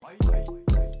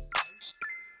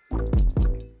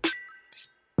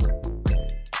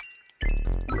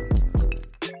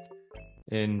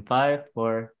In five,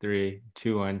 four, three,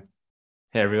 two, one.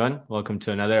 Hey everyone, welcome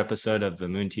to another episode of the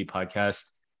Moon Tea Podcast.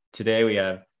 Today we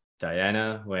have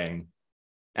Diana Wang,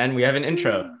 and we have an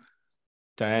intro.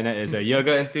 Diana is a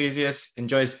yoga enthusiast,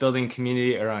 enjoys building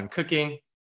community around cooking,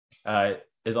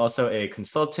 is also a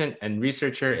consultant and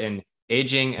researcher in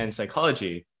aging and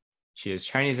psychology. She is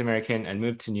Chinese American and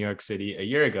moved to New York City a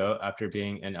year ago after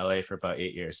being in LA for about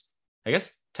 8 years. I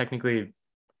guess technically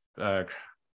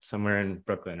somewhere in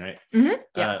Brooklyn, right? Mm-hmm.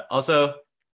 Yeah. Also,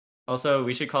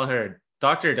 we should call her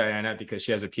Dr. Diana because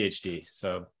she has a PhD.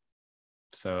 So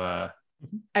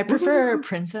I prefer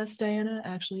Princess Diana,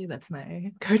 actually. That's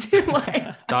my go-to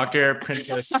line. Dr.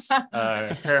 Princess,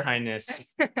 Her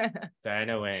Highness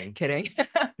Diana Wang. Kidding.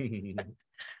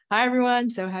 Hi, everyone.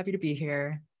 So happy to be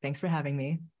here. Thanks for having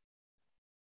me.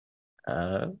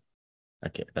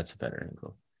 Okay, that's a better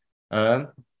angle.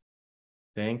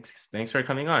 Thanks for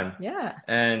coming on. Yeah.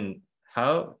 And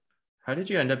how did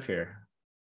you end up here?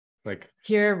 Like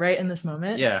here, right in this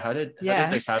moment? Yeah. How did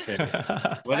this happen?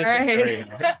 What is the story?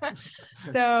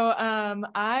 So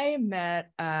I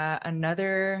met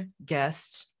another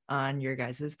guest on your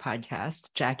guys'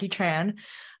 podcast, Jackie Tran,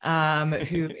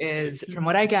 who is, from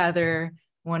what I gather,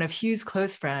 one of Hugh's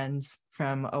close friends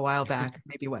from a while back,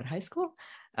 maybe high school.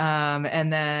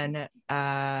 And then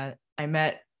I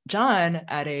met John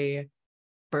at a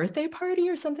birthday party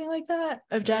or something like that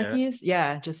of Jackie's.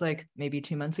 Yeah, just like maybe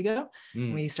 2 months ago.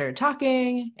 We started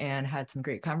talking and had some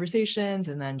great conversations.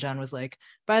 And then John was like,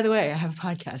 by the way, I have a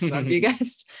podcast about you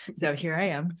guys. So here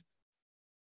I am.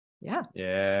 Yeah.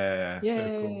 Yeah. Yay.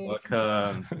 So cool.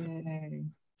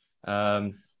 Welcome.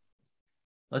 Yay.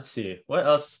 Let's see. What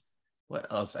else?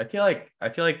 I feel like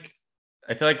at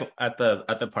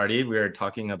the party we were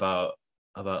talking about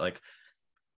like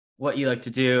what you like to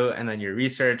do and then your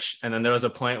research, and then there was a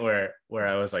point where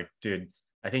I was like, dude,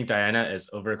 I think Diana is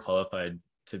overqualified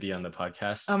to be on the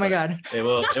podcast. Oh my god. It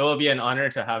will be an honor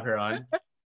to have her on.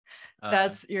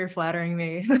 You're flattering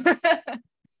me.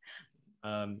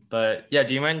 But yeah,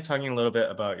 do you mind talking a little bit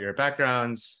about your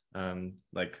background,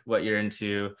 like what you're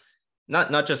into,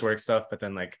 not just work stuff, but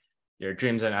then like your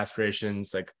dreams and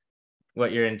aspirations, like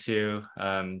what you're into.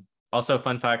 Also,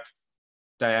 fun fact,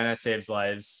 Diana saves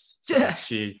lives.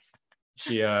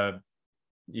 So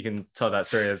you can tell that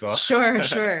story as well.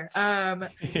 Sure.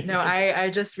 No,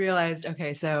 I just realized,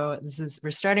 okay, so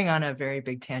we're starting on a very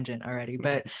big tangent already,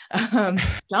 but John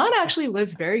actually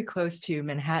lives very close to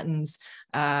Manhattan's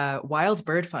Wild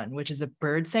Bird Fund, which is a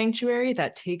bird sanctuary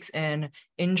that takes in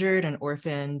injured and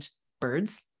orphaned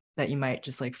birds that you might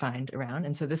just like find around.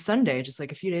 And so this Sunday, just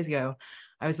like a few days ago,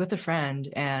 I was with a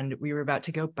friend and we were about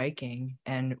to go biking,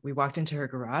 and we walked into her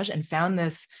garage and found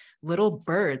this little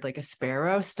bird, like a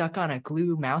sparrow, stuck on a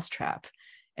glue mousetrap.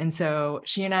 And so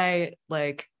she and I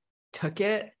like took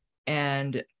it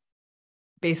and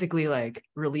basically like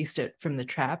released it from the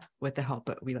trap with the help,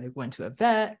 but we like went to a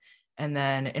vet. And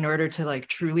then in order to like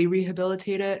truly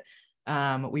rehabilitate it,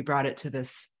 we brought it to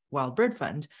this Wild Bird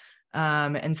Fund.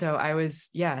 And so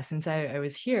since I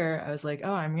was here, I was like,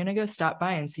 oh, I'm going to go stop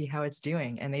by and see how it's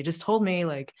doing. And they just told me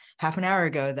like half an hour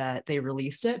ago that they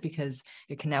released it because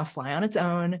it can now fly on its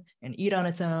own and eat on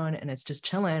its own. And it's just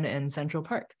chilling in Central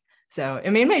Park. So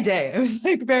it made my day. It was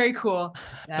like very cool.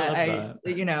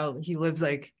 He lives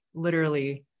like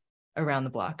literally around the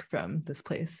block from this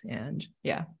place. And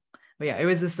yeah. But yeah, it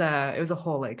was a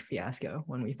whole like fiasco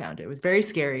when we found it. It was very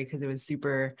scary because it was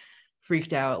super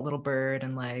freaked out little bird,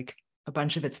 and like a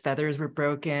bunch of its feathers were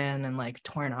broken and like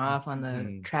torn off on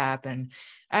the trap. And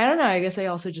I don't know, I guess I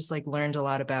also just like learned a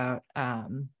lot about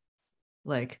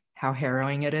like how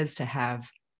harrowing it is to have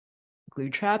glue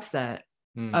traps that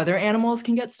other animals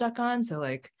can get stuck on. So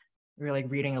like we were like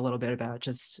reading a little bit about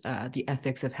just the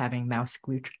ethics of having mouse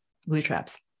glue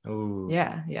traps. Oh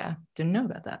yeah, didn't know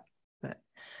about that. But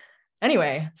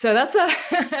anyway, so that's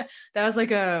that was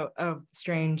like a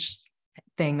strange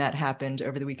thing that happened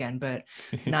over the weekend, but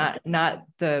not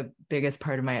the biggest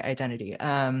part of my identity.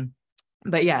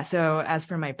 But yeah, so as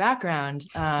for my background,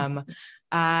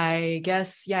 I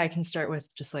guess, I can start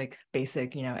with just like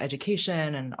basic,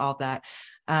 education and all that.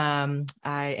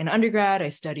 In undergrad, I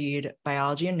studied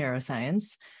biology and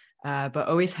neuroscience, but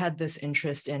always had this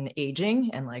interest in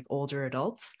aging and like older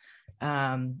adults.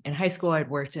 In high school, I'd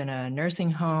worked in a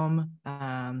nursing home.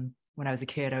 When I was a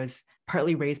kid, I was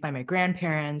partly raised by my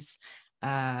grandparents.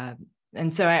 And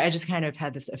so I just kind of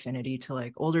had this affinity to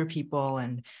like older people,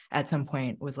 and at some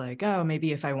point was like, oh,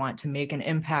 maybe if I want to make an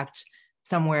impact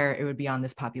somewhere, it would be on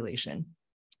this population.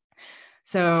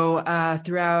 So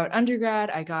throughout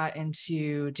undergrad, I got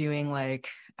into doing like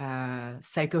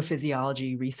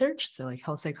psychophysiology research, so like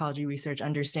health psychology research,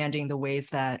 understanding the ways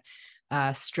that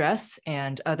stress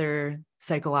and other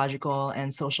psychological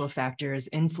and social factors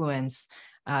influence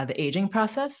the aging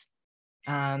process.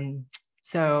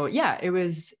 So yeah, it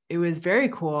was very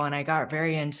cool, and I got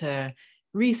very into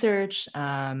research.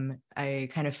 I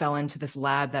kind of fell into this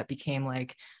lab that became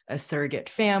like a surrogate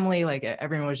family. Like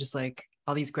everyone was just like,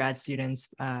 all these grad students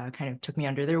kind of took me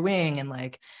under their wing and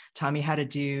like taught me how to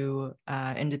do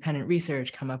independent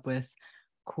research, come up with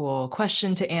cool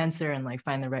question to answer and like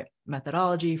find the right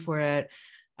methodology for it.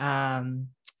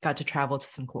 Got to travel to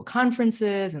some cool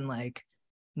conferences and like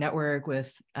network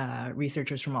with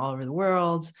researchers from all over the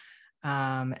world.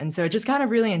 And so it just kind of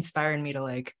really inspired me to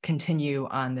like continue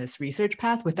on this research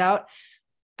path without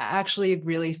actually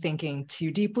really thinking too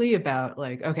deeply about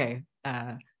like, okay,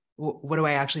 what do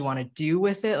I actually want to do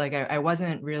with it? Like I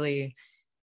wasn't really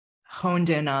honed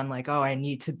in on like, oh, I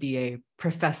need to be a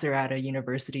professor at a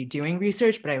university doing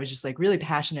research, but I was just like really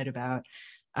passionate about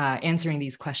answering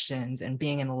these questions and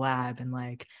being in the lab and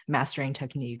like mastering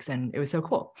techniques. And it was so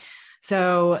cool.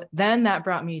 So then that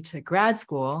brought me to grad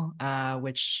school,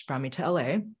 which brought me to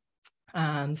LA.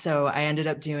 So I ended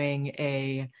up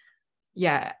doing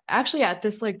actually at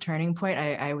this like turning point,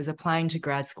 I was applying to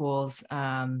grad schools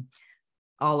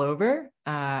all over.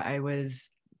 I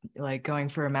was like going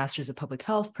for a master's of public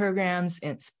health programs.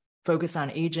 It's focused on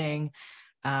aging,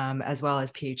 as well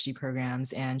as PhD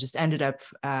programs, and just ended up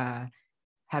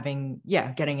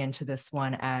getting into this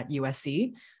one at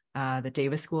USC, the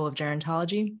Davis School of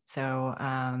Gerontology. So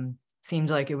seemed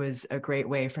like it was a great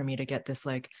way for me to get this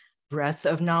like breadth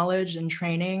of knowledge and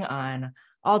training on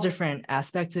all different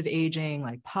aspects of aging,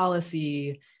 like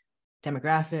policy,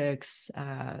 demographics,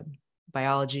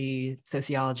 biology,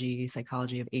 sociology,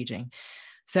 psychology of aging.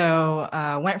 So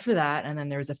went for that. And then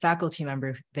there was a faculty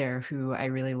member there who I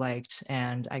really liked,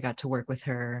 and I got to work with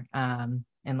her and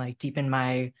like deepen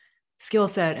my skill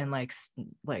set and like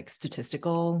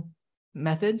statistical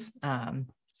methods. And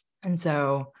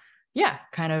so, yeah,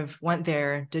 kind of went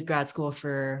there, did grad school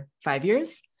for 5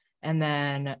 years, and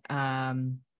then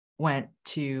went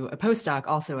to a postdoc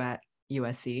also at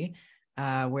USC,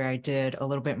 where I did a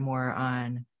little bit more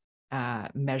on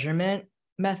measurement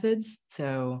methods.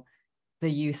 So the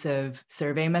use of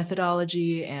survey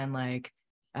methodology and like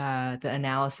the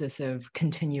analysis of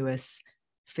continuous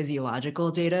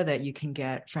physiological data that you can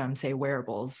get from, say,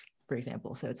 wearables, for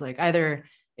example. So it's like either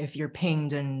if you're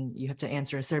pinged and you have to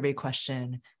answer a survey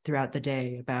question throughout the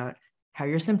day about how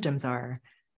your symptoms are,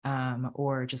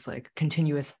 or just like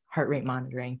continuous heart rate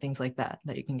monitoring, things like that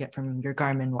you can get from your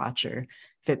Garmin watch or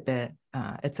Fitbit,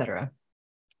 etc.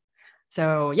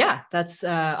 So yeah, that's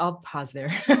I'll pause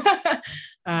there.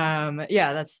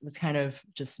 That's kind of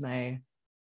just my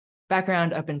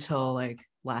background up until like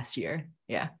last year.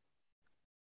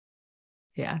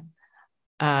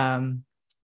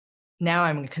 Now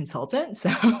I'm a consultant,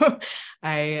 so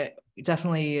I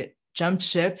definitely jumped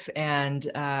ship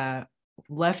and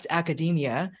left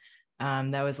academia.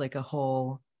 That was like a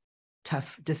whole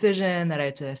tough decision that I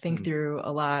had to think through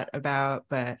a lot about,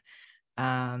 but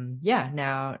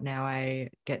now I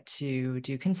get to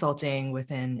do consulting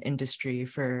within industry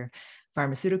for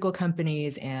pharmaceutical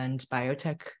companies and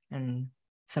biotech and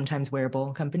sometimes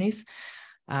wearable companies.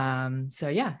 So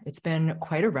yeah, it's been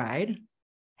quite a ride,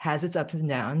 has its ups and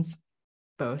downs,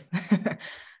 both.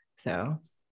 So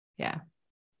yeah.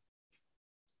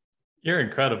 You're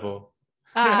incredible.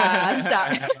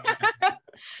 Stop.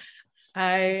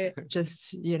 I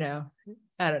just,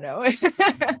 I don't know.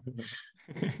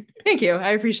 Thank you. I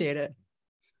appreciate it.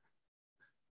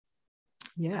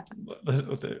 Yeah.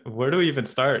 Where do we even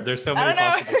start? There's so many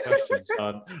possible questions,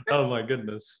 Sean. Oh my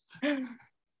goodness.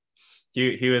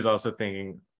 He was also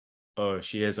thinking, oh,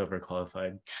 she is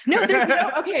overqualified. No,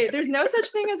 there's no such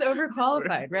thing as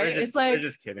overqualified, right? We're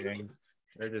just kidding.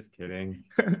 They're just kidding.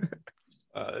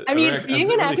 I mean, being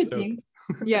in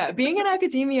academia, being in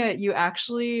academia, you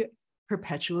actually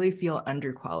perpetually feel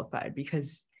underqualified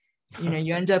because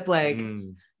you end up like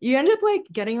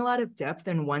getting a lot of depth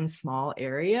in one small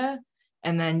area,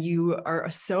 and then you are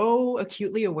so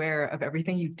acutely aware of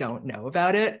everything you don't know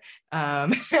about it,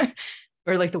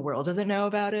 or like the world doesn't know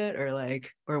about it,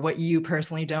 or what you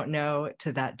personally don't know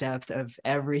to that depth of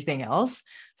everything else.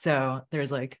 So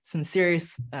there's like some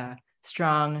serious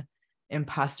strong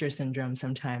imposter syndrome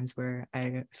sometimes where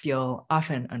I feel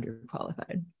often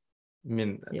underqualified. I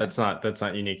mean, that's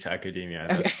not unique to academia.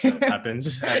 That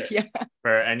happens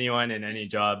for anyone in any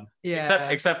job,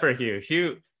 except for Hugh.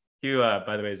 Hugh,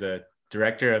 by the way, is a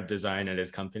director of design at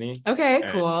his company. Okay,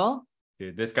 cool.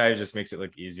 Dude, this guy just makes it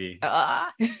look easy.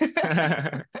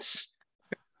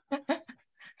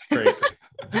 Great.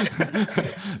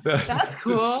 That's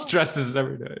cool. Stresses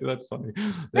every day. That's funny.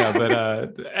 Yeah,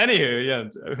 but anywho, yeah,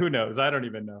 who knows? I don't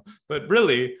even know. But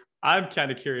really, I'm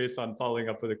kind of curious on following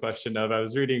up with a question of, I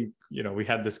was reading, we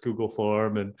had this Google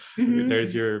form and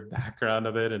there's your background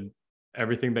of it and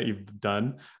everything that you've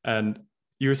done. And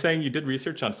you were saying you did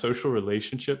research on social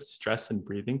relationships, stress, and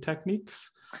breathing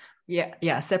techniques.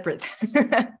 Yeah, separate.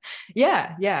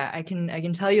 yeah. I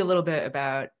can tell you a little bit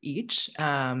about each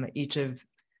of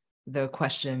the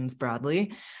questions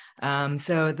broadly.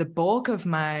 So the bulk of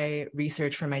my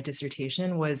research for my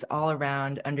dissertation was all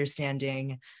around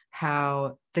understanding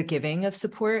how the giving of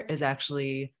support is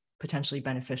actually potentially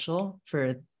beneficial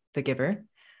for the giver.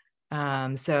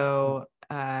 In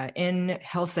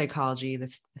health psychology,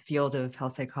 the field of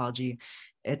health psychology,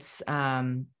 it's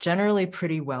generally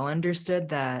pretty well understood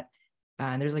that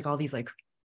there's like all these like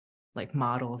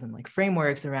models and like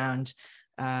frameworks around,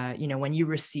 when you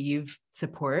receive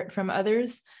support from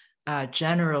others,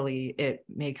 generally it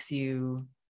makes you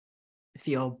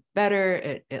feel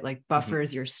better. It like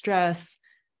buffers your stress.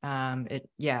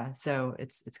 So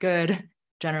it's good.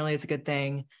 Generally, it's a good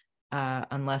thing,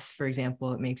 unless, for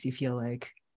example, it makes you feel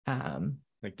like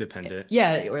dependent.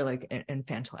 Yeah, or like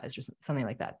infantilized or something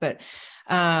like that. But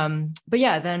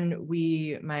yeah, then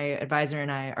my advisor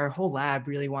and I, our whole lab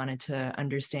really wanted to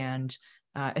understand,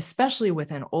 especially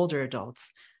within older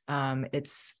adults,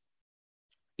 does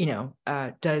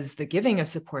the giving of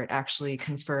support actually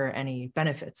confer any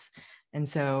benefits? And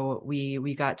so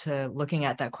we got to looking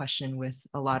at that question with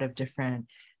a lot of different,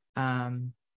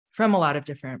 from a lot of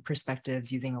different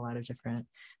perspectives, using a lot of different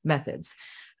methods.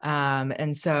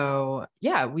 And so,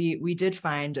 yeah, we did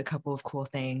find a couple of cool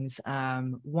things.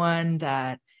 One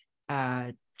that,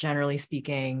 generally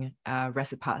speaking,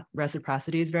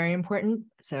 reciprocity is very important.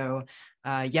 So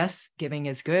yes, giving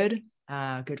is good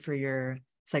for your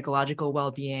psychological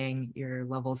well-being, your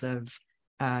levels of,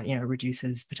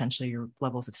 reduces potentially your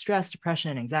levels of stress,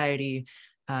 depression, anxiety,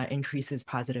 increases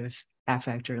positive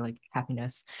affect or like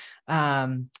happiness.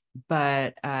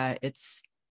 But it's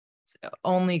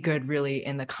only good really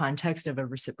in the context of a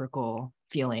reciprocal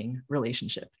feeling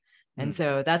relationship. And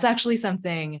so that's actually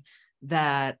something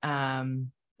that,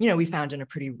 we found in a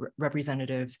pretty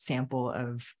representative sample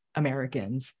of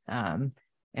Americans, and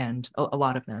a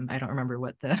lot of them. I don't remember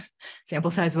what the sample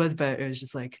size was, but it was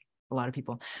just like a lot of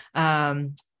people.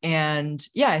 And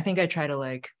yeah, I think I try to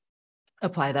like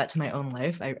apply that to my own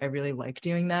life. I really like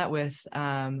doing that with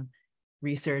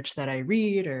research that I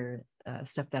read or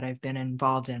stuff that I've been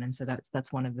involved in. And so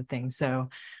that's one of the things. So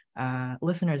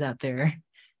listeners out there,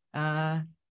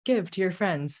 give to your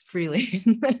friends freely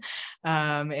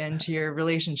and to your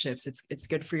relationships. It's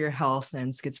good for your health and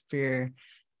it's good for your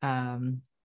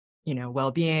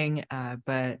well-being,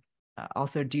 but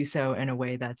also do so in a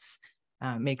way that's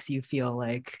makes you feel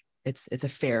like it's a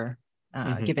fair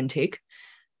give and take.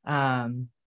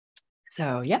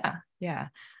 So yeah.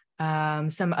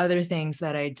 Some other things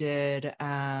that I did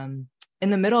in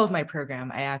the middle of my program,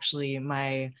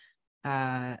 my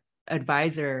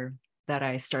advisor that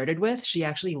I started with, she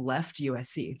actually left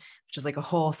USC, which is like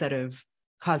caused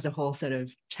a whole set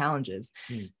of challenges.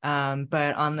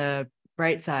 But on the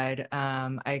bright side,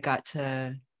 I got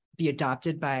to be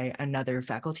adopted by another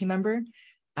faculty member.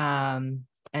 And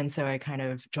so I kind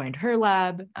of joined her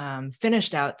lab,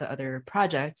 finished out the other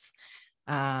projects.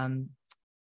 But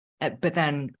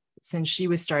then since she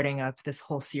was starting up this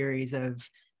whole series of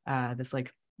this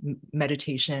like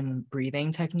meditation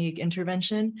breathing technique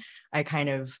intervention, I kind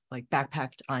of like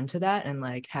backpacked onto that and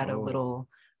like had a little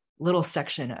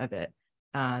section of it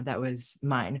that was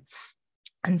mine.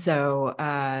 And so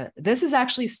this is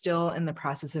actually still in the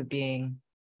process of being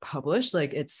published.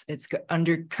 Like it's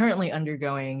currently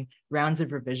undergoing rounds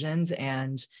of revisions.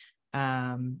 And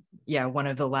one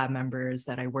of the lab members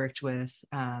that I worked with,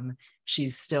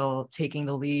 she's still taking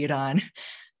the lead on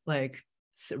like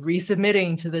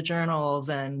resubmitting to the journals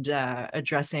and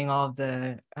addressing all of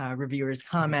the reviewers'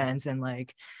 comments. And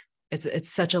like it's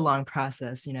such a long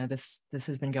process. This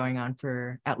has been going on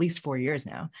for at least 4 years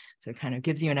now. So it kind of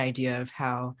gives you an idea of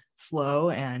how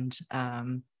slow and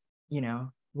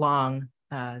long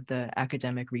the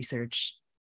academic research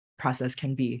process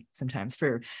can be sometimes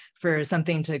for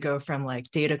something to go from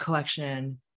like data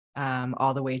collection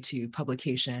all the way to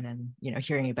publication and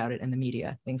hearing about it in the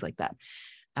media, things like that.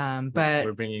 But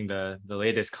we're bringing the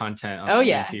latest content on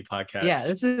the MNT podcast. Yeah,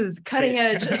 this is cutting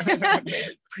edge,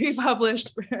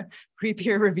 pre-published,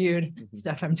 pre-peer reviewed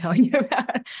stuff I'm telling you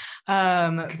about.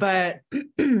 But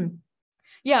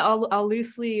yeah, I'll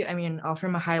loosely, I'll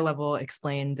from a high level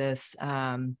explain this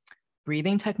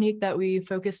breathing technique that we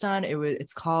focused on.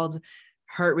 It's called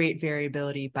heart rate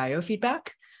variability biofeedback.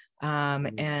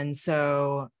 And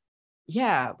so,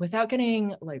 yeah, without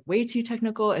getting like way too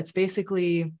technical, it's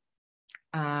basically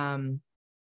if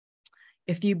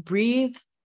you breathe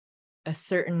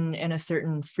in a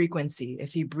certain frequency,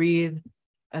 if you breathe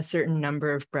a certain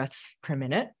number of breaths per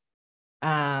minute,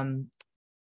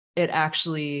 it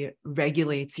actually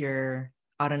regulates your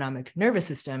autonomic nervous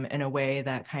system in a way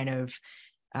that kind of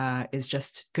is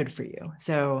just good for you.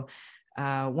 So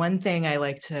one thing I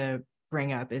like to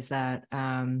bring up is that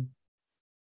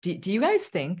do you guys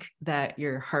think that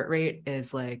your heart rate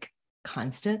is like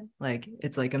constant? Like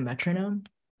it's like a metronome?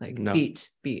 Like No. beat,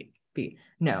 beat, beat.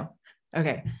 No.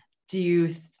 Okay. Do you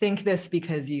think this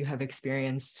because you have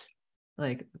experienced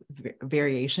like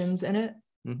variations in it?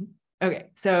 Mm-hmm. Okay.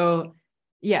 So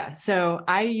yeah. So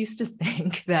I used to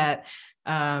think that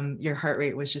your heart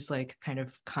rate was just like kind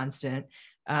of constant.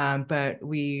 But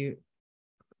we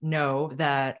know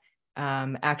that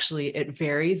actually it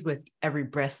varies with every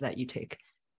breath that you take.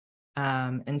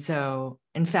 And so,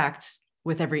 in fact,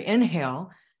 with every inhale,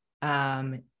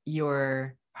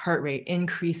 your heart rate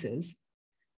increases.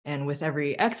 And with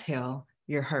every exhale,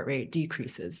 your heart rate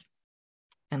decreases.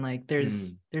 And like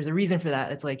there's a reason for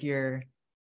that. It's like there's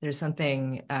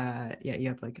something, you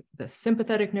have like the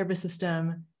sympathetic nervous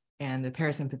system and the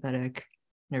parasympathetic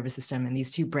nervous system. And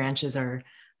these two branches are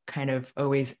kind of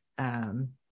always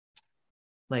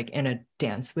like in a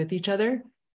dance with each other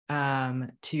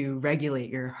to regulate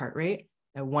your heart rate.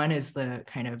 And one is the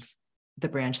kind of the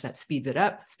branch that speeds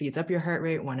up your heart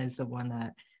rate. One is the one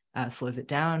that slows it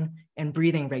down, and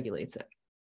breathing regulates it.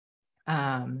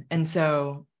 And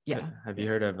so, yeah. Have you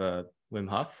heard of Wim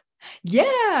Hof?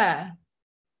 Yeah.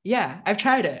 I've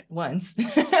tried it once.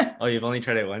 Oh, you've only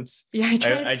tried it once?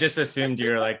 Yeah, I just assumed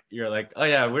you're like, oh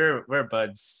yeah, we're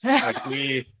buds. Like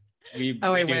we do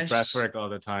breath work all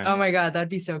the time. Oh my God, that'd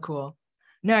be so cool.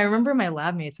 No, I remember my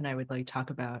lab mates and I would like talk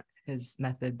about his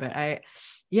method, but I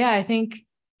think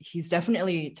he's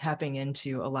definitely tapping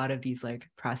into a lot of these like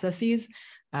processes.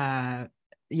 For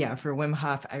Wim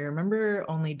Hof, I remember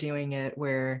only doing it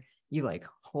where you like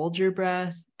hold your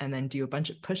breath and then do a bunch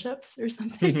of push-ups or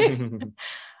something.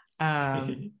 But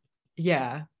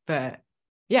yeah,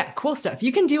 cool stuff.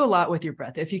 You can do a lot with your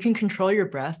breath. If you can control your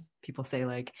breath, people say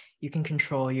like you can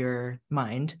control your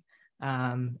mind.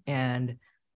 And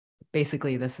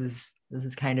basically this is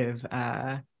kind of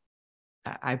I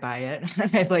buy it.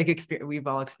 I like we've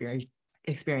all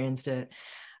experienced it.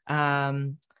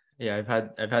 Yeah,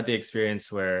 I've had the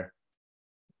experience where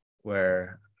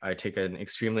I take an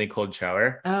extremely cold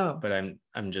shower, but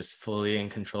I'm just fully in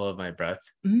control of my breath.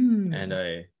 And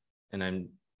I'm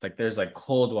like, there's like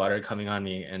cold water coming on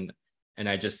me, and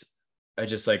I just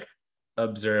like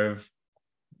observe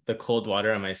the cold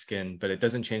water on my skin, but it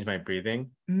doesn't change my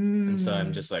breathing. And so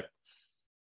I'm just like,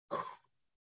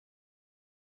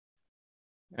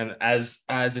 and as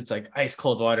it's like ice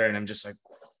cold water, and I'm just like,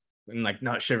 I'm like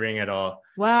not shivering at all.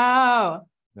 Wow.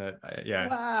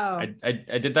 Wow.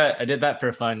 I did that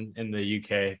for fun in the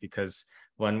UK, because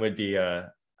one would be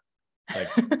like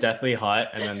deathly hot,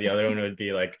 and then the other one would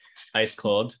be like ice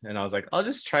cold, and I was like, I'll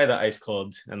just try the ice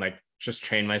cold and like just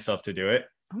train myself to do it.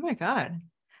 Oh my God.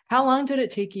 How long did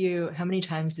it take you? How many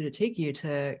times did it take you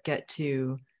to get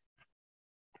to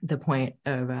the point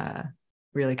of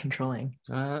really controlling?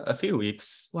 A few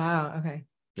weeks. Wow. Okay.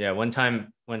 Yeah, one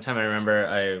time I remember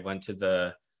I went to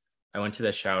the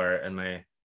shower, and my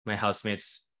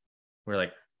housemates were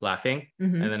like laughing,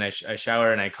 and then I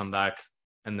shower and I come back,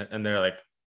 and they're like,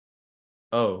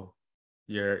 oh,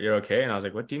 you're okay? And I was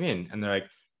like, what do you mean? And they're like,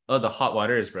 oh, the hot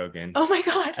water is broken. Oh my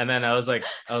God. And then I was like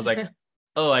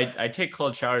oh, I take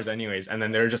cold showers anyways. And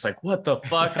then they were just like, what the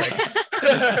fuck?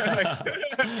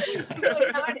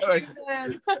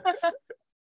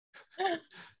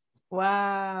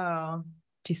 Wow.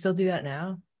 Do you still do that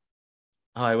now?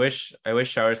 Oh, I wish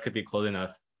showers could be cold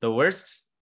enough. The worst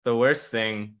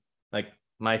thing, like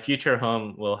my future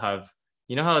home will have,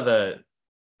 you know how the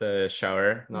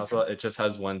shower nozzle, it just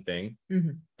has one thing,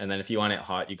 and then if you want it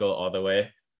hot, you go all the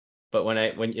way. But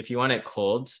if you want it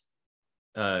cold,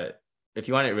 if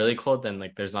you want it really cold, then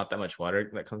like there's not that much water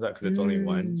that comes out because it's only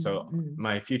one. So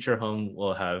my future home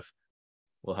will have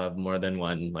more than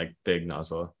one like big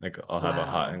nozzle. Like I'll have a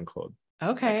hot and cold.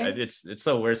 Okay. Like, it's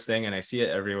the worst thing, and I see it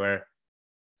everywhere.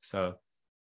 So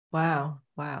wow.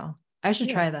 I should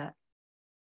try that.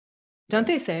 Don't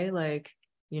they say like,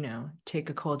 take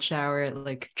a cold shower, it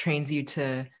like trains you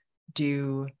to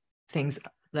do things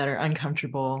that are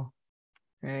uncomfortable,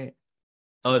 right?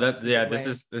 Oh, that's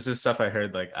this is stuff I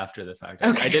heard like after the fact.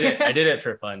 Okay. I did it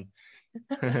for fun.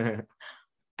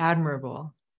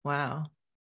 Admirable. Wow.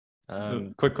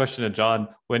 Quick question to John.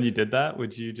 When you did that,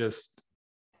 would you just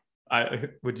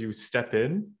would you step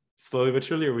in slowly but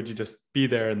surely, or would you just be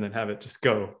there and then have it just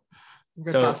go?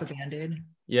 Rip off a Band-Aid.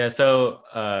 Yeah. So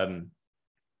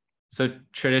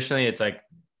traditionally it's like,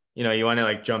 you know, you want to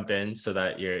like jump in so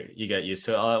that you get used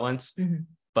to it all at once. Mm-hmm.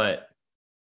 But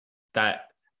that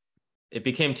it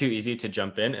became too easy to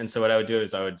jump in. And so what I would do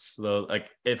is I would like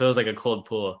if it was like a cold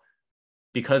pool,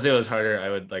 because it was harder, I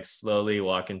would like slowly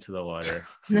walk into the water.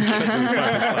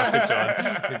 Classic John.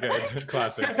 Okay,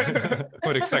 classic.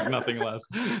 Would expect nothing less.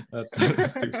 That's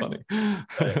too funny.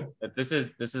 But this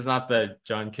is not the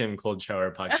John Kim cold shower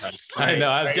podcast. I know.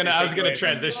 I was gonna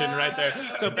transition right there.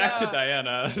 So back to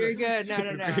Diana. You're good.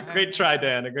 No. Great try,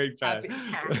 Diana. Great try.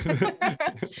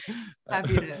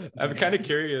 Happy to. I'm kind of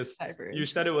curious. You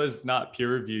said it was not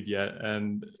peer reviewed yet,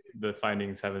 and the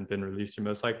findings haven't been released,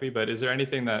 most likely. But is there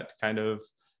anything that kind of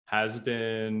has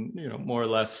been, you know, more or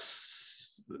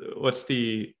less, what's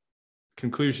the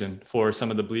conclusion for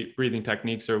some of the breathing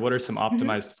techniques, or what are some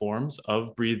optimized forms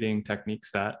of breathing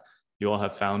techniques that you all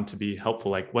have found to be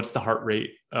helpful? Like what's the heart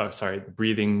rate, the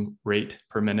breathing rate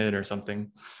per minute or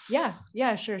something? Yeah,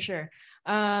 sure.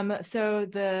 So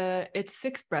it's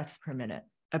 6 breaths per minute,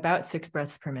 about 6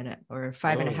 breaths per minute, or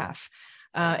 5.5.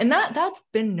 And that's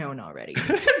been known already.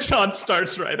 John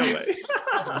starts right away.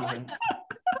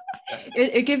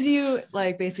 It gives you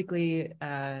like basically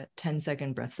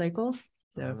 10-second breath cycles.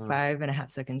 So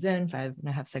 5.5 seconds in,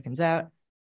 5.5 seconds out.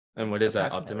 And what is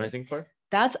that optimizing for?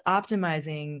 That's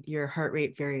optimizing your heart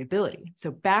rate variability.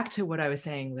 So back to what I was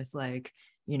saying with like,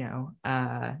 you know,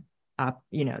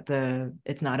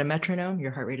 it's not a metronome.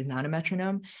 Your heart rate is not a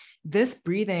metronome. This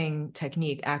breathing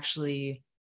technique actually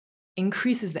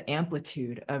increases the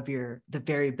amplitude of the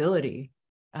variability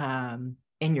in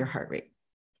your heart rate.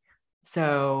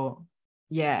 So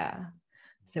yeah.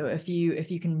 So if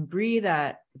you can breathe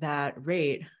at that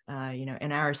rate,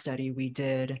 in our study, we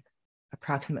did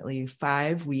approximately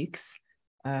 5 weeks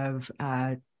of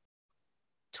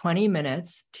 20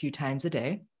 minutes 2 times a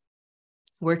day,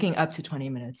 working up to 20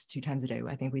 minutes 2 times a day.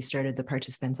 I think we started the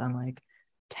participants on like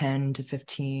 10 to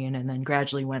 15 and then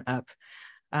gradually went up.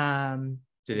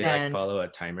 Do they like follow a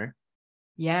timer?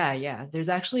 Yeah. There's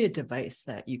actually a device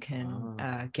that you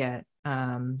can get.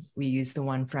 We use the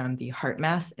one from the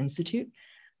HeartMath Institute.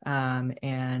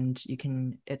 And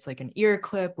it's like an ear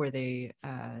clip where they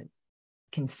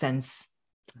can sense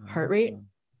heart rate.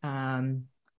 And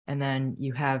then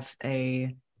you have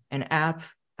an app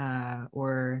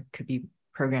or could be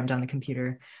programmed on the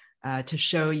computer to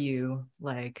show you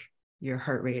like your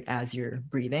heart rate as you're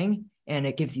breathing, and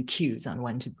it gives you cues on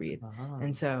when to breathe.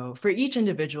 And so for each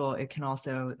individual, it can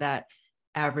also, that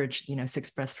average,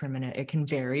 6 breaths per minute, it can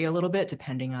vary a little bit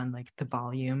depending on like the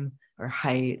volume or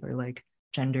height or like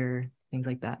gender, things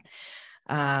like that.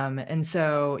 And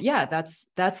so, yeah,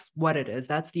 that's what it is.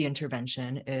 That's the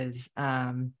intervention, is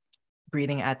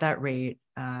breathing at that rate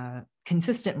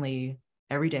consistently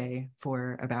every day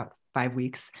for about 5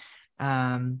 weeks.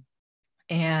 And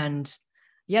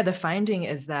yeah, the finding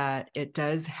is that it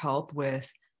does help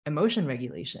with emotion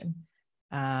regulation.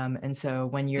 And so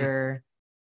when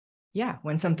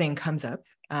when something comes up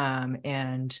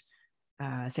and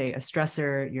say a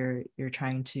stressor you're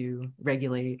trying to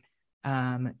regulate,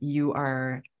 you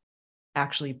are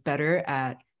actually better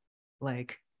at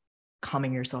like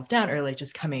calming yourself down, or like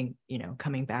just coming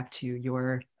back to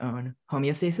your own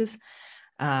homeostasis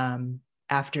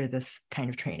after this kind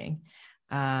of training.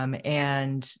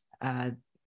 And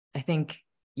I think,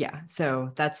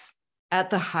 so that's at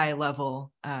the high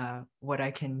level what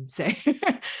I can say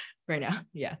right now.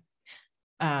 Yeah.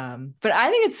 But I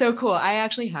think it's so cool. I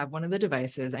actually have one of the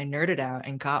devices. I nerded out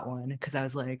and got one because I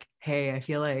was like, hey, I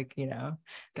feel like,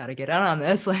 got to get out on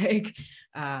this. Like,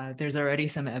 there's already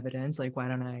some evidence. Like, why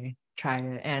don't I try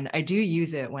it? And I do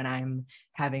use it when I'm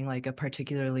having like a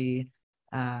particularly,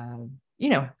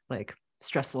 like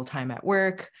stressful time at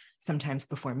work. Sometimes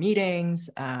before meetings,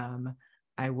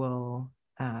 I will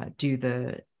do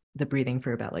the breathing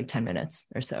for about like 10 minutes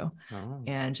or so.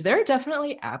 And there are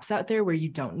definitely apps out there where you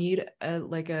don't need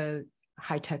a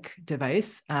high-tech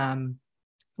device,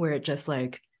 where it just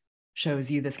like shows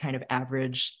you this kind of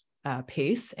average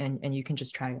pace, and you can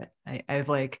just try it. I've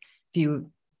like, if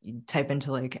you type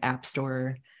into like App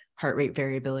Store heart rate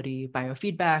variability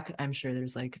biofeedback, I'm sure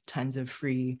there's like tons of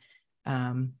free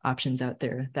options out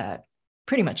there that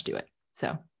pretty much do it.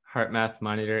 So HeartMath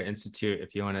Monitor Institute,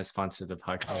 if you want to sponsor the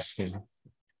podcast,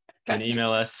 can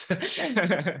email us.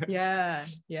 Yeah.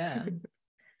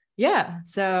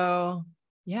 So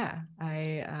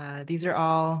these are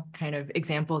all kind of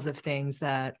examples of things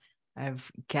that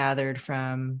I've gathered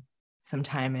from some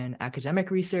time in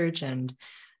academic research and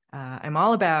I'm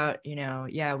all about,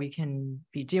 yeah, we can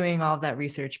be doing all of that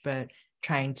research, but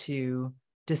trying to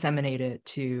disseminate it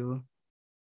to,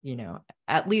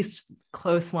 at least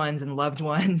close ones and loved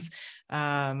ones,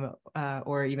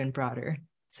 or even broader.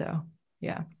 So,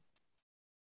 yeah.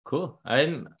 Cool.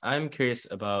 I'm curious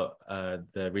about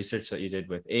the research that you did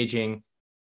with aging.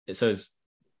 So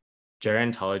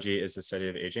gerontology is the study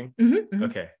of aging. Mm-hmm, mm-hmm.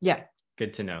 Okay. Yeah.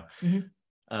 Good to know.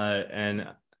 Mm-hmm.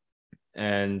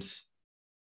 And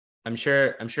I'm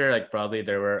sure like broadly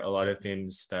there were a lot of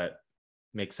themes that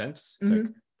make sense. Mm-hmm. Like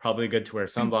probably good to wear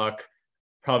sunblock,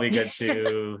 probably good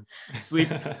to sleep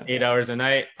 8 hours a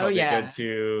night, probably good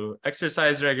to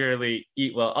exercise regularly,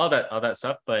 eat well, all that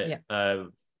stuff. But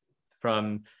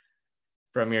from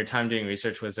your time doing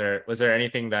research, was there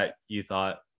anything that you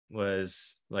thought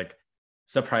was like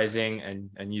surprising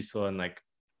and useful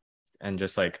and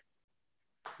just like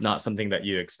not something that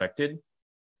you expected?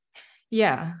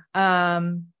 Yeah.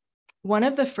 One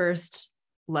of the first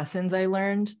lessons I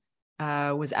learned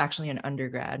was actually in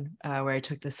undergrad, where I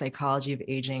took the psychology of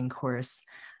aging course.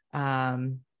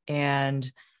 And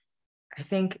I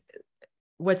think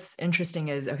what's interesting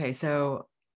is, okay, so,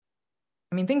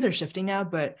 I mean, things are shifting now,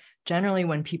 but generally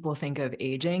when people think of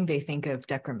aging, they think of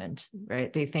decrement,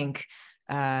 right? They think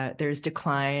there's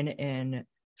decline in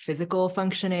physical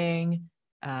functioning,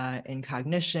 in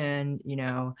cognition,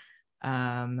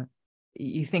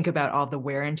 you think about all the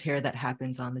wear and tear that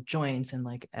happens on the joints, and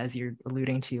like, as you're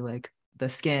alluding to, like the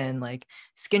skin, like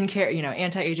skincare,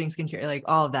 anti-aging skincare, like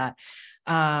all of that.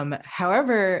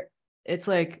 However, it's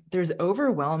like there's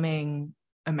overwhelming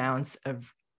amounts of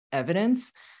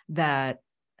evidence that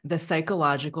the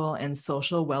psychological and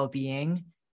social well-being,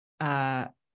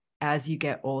 as you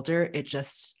get older, it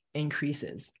just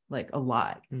increases like a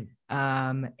lot.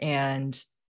 And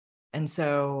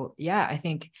so, yeah, I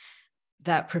think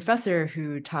that professor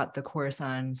who taught the course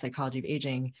on psychology of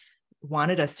aging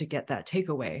wanted us to get that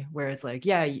takeaway, whereas like,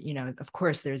 yeah, of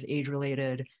course there's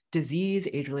age-related disease,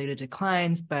 age-related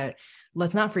declines, but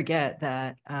let's not forget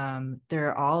that there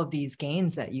are all of these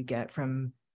gains that you get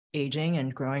from aging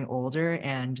and growing older,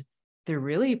 and they're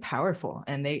really powerful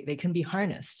and they can be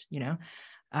harnessed,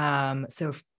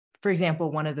 So for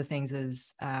example, one of the things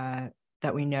is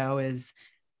that we know is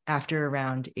after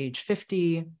around age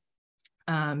 50,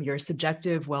 your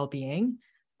subjective well-being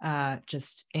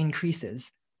just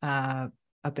increases up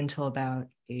until about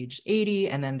age 80,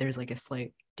 and then there's like a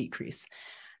slight decrease.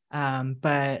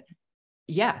 But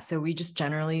yeah, so we just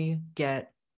generally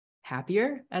get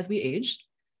happier as we age.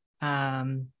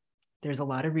 There's a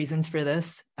lot of reasons for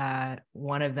this.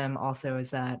 One of them also is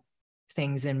that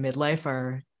things in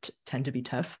midlife tend to be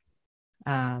tough.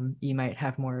 You might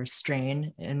have more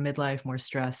strain in midlife, more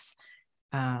stress.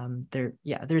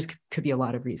 There's could be a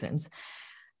lot of reasons.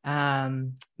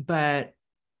 But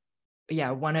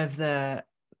yeah, one of the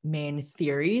main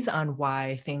theories on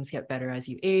why things get better as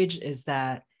you age is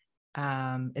that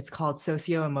it's called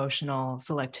socio-emotional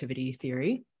selectivity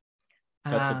theory.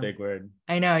 That's a big word.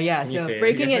 I know, yeah. Can So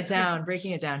breaking it down.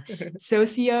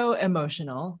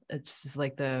 Socio-emotional, it's just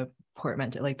like the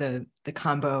portmanteau, like the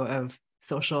combo of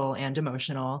social and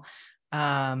emotional.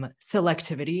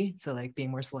 Selectivity, so like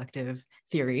being more selective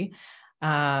theory.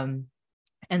 And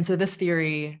so this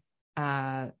theory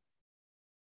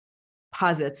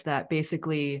posits that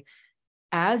basically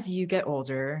as you get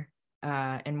older,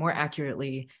 and more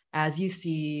accurately, as you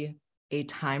see a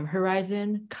time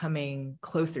horizon coming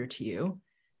closer to you,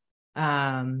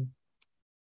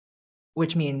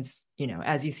 which means,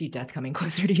 as you see death coming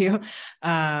closer to you,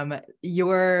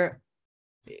 your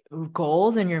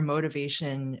goals and your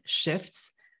motivation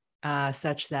shifts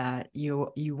such that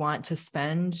you want to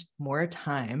spend more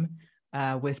time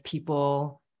with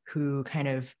people who kind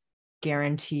of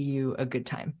guarantee you a good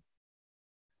time.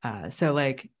 So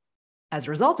like, as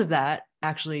a result of that,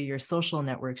 actually your social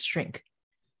networks shrink.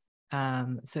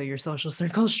 So your social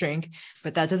circles shrink,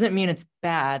 but that doesn't mean it's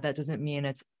bad. That doesn't mean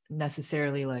it's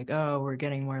necessarily like, oh, we're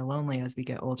getting more lonely as we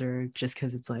get older just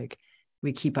because it's like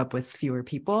we keep up with fewer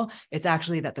people. It's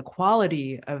actually that the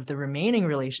quality of the remaining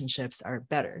relationships are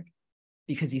better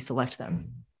because you select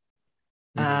them.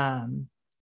 And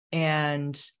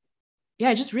yeah,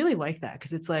 I just really like that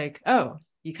because it's like, oh,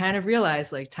 you kind of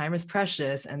realize like time is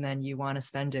precious, and then you want to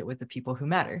spend it with the people who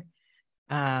matter.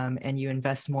 And you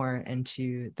invest more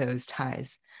into those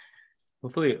ties.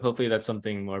 Hopefully that's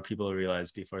something more people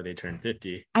realize before they turn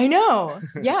 50. I know.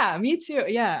 Yeah, me too.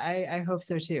 Yeah, I hope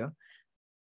so too.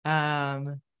 I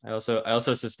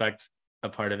also suspect a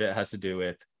part of it has to do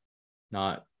with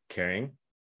not caring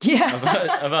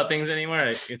about things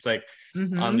anymore. It's like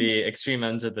on the extreme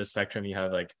ends of the spectrum, you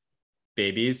have like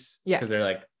babies, because they're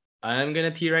like, I'm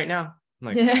gonna pee right now. I'm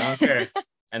like, I don't care.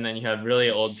 And then you have really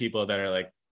old people that are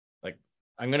like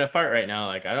I'm gonna fart right now.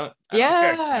 Like I don't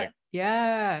care. Like,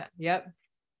 yeah, yep.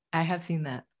 I have seen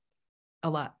that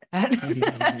a lot at,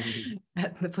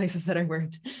 at the places that I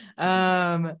worked.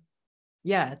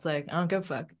 Yeah, it's like I don't give a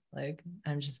fuck. Like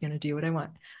I'm just gonna do what I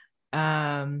want.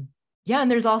 Yeah,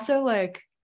 and there's also like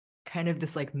kind of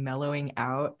this like mellowing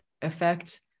out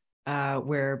effect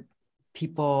where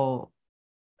people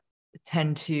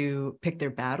tend to pick their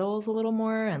battles a little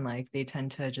more, and like they tend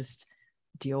to just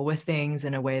deal with things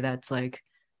in a way that's like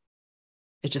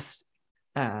it just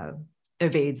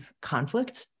evades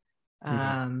conflict.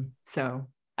 So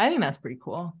I think that's pretty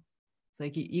cool. It's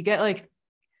like you get like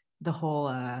the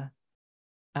whole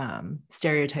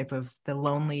stereotype of the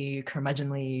lonely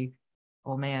curmudgeonly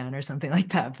old man or something like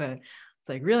that, but it's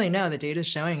like really no, the data is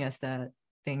showing us that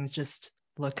things just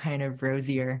look kind of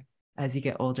rosier as you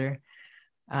get older.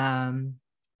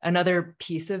 Another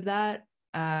piece of that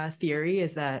theory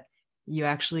is that you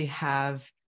actually have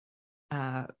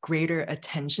greater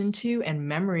attention to and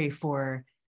memory for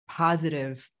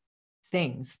positive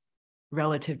things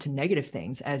relative to negative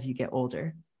things as you get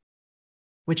older,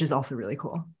 which is also really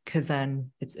cool because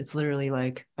then it's literally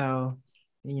like, oh,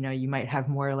 you know, you might have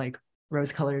more like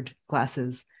rose-colored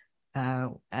glasses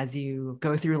as you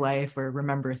go through life or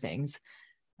remember things.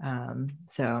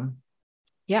 So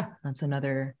yeah, that's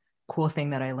another cool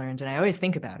thing that I learned. And I always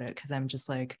think about it because I'm just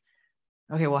like,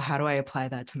 okay, well, how do I apply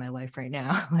that to my life right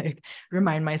now? Like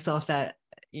remind myself that,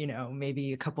 you know,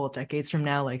 maybe a couple of decades from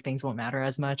now, like things won't matter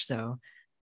as much. So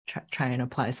try and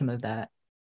apply some of that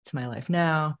to my life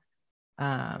now.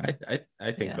 I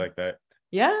think like that.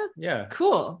 Yeah.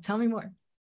 Cool. Tell me more.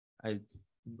 I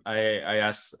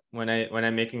asked when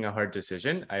I'm making a hard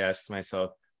decision, I asked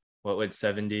myself, what would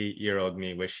 70-year-old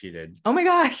me wish he did? Oh my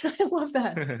God, I love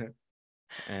that.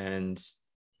 and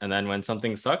then when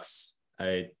something sucks,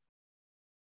 I'm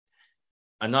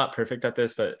not perfect at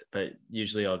this, but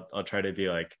usually I'll try to be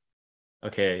like,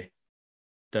 okay,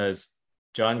 does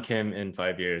John Kim in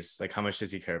 5 years, like how much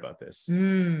does he care about this?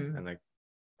 And like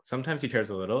sometimes he cares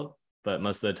a little, but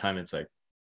most of the time it's like,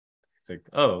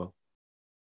 oh,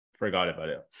 forgot about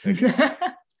it. Like,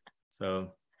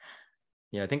 so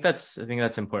yeah, I think that's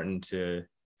important to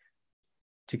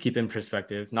keep in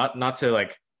perspective, not to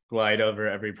like glide over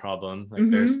every problem. Like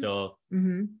there's still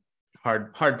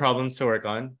hard problems to work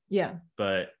on. Yeah.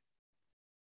 But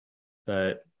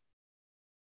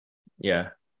yeah,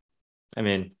 I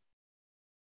mean,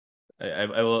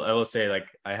 I will say like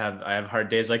I have hard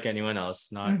days like anyone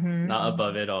else, not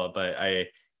above it all, but I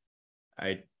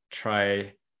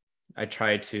try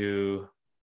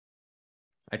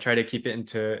to keep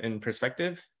it in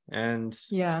perspective, and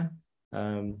yeah,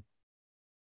 and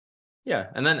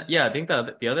then I think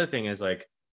the other thing is like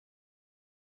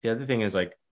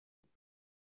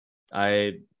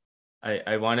I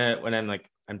want to, when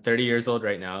I'm 30 years old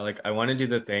right now, like I want to do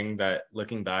the thing that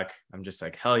looking back I'm just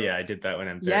like, hell yeah, I did that when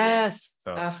I'm 30. Yes.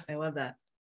 So I love that.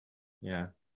 Yeah,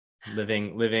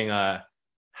 living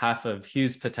half of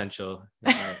Hugh's potential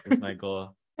is my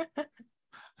goal.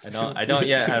 I don't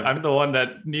yet have. I'm the one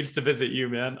that needs to visit you,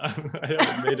 man. I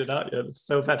haven't made it out yet. It's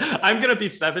so bad. I'm gonna be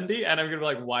 70, and I'm gonna be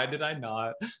like, why did I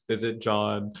not visit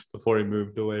John before he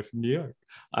moved away from New York?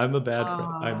 I'm a bad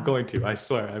friend. I'm going to. I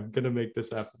swear. I'm gonna make this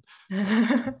happen.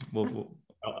 I'm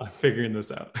figuring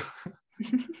this out.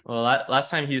 Well,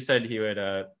 last time Hugh said he would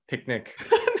picnic.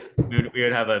 we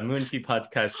would have a Moon Tea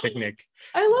podcast picnic.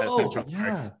 I love Central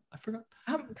Park. I forgot.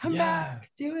 Come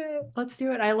back. Do it. Let's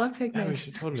do it. I love picnics. Yeah, we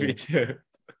should totally. Me too.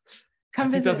 I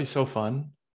think that'd be so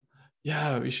fun.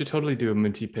 Yeah, we should totally do a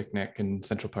Moon Tea picnic in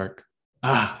Central Park.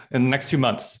 In the next 2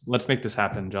 months. Let's make this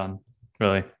happen, John.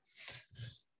 Really.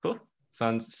 Cool.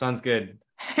 Sounds good.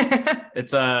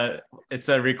 It's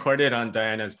recorded on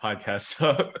Diana's podcast,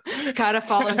 so gotta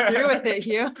follow through with it,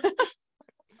 Hugh.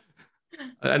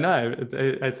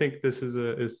 I think this is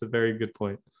a very good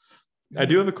point. I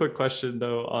do have a quick question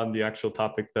though on the actual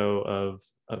topic though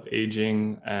of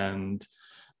aging and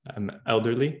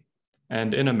elderly.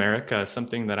 And in America,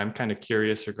 something that I'm kind of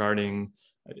curious regarding,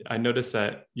 I noticed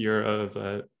that you're of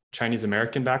a Chinese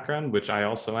American background, which I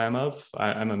also am of.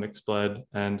 I'm a mixed blood.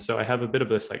 And so I have a bit of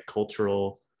this like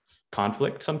cultural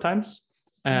conflict sometimes.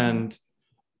 And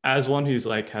as one who's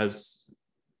like has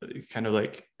kind of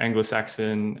like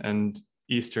Anglo-Saxon and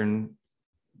Eastern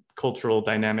cultural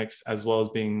dynamics, as well as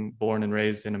being born and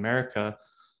raised in America,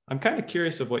 I'm kind of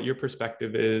curious of what your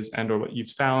perspective is and or what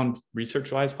you've found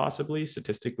research-wise, possibly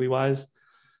statistically wise,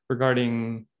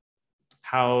 regarding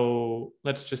how,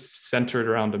 let's just center it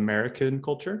around American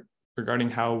culture, regarding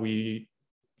how we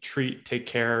treat, take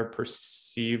care,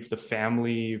 perceive the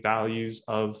family values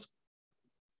of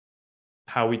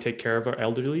how we take care of our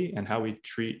elderly and how we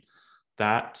treat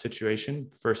that situation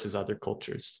versus other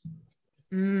cultures?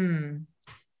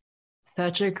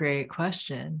 Such a great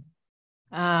question.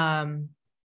 Yeah,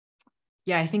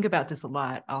 I think about this a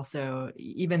lot also,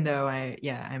 even though I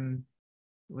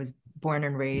was born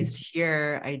and raised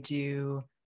here. I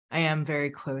am very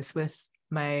close with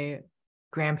my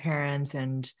grandparents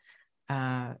and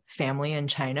family in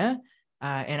China.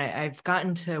 And I've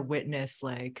gotten to witness,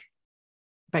 like,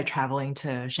 by traveling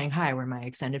to Shanghai, where my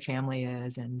extended family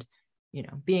is, and, you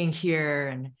know, being here,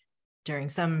 and during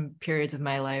some periods of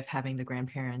my life, having the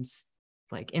grandparents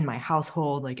like in my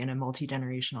household, like in a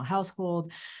multi-generational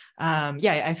household.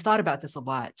 I've thought about this a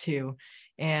lot too.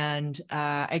 And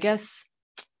I guess,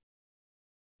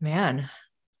 man,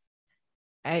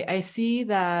 I see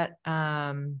that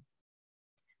in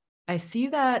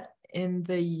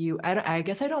the I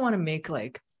guess I don't want to make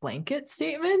like blanket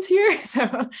statements here.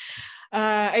 So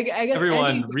I guess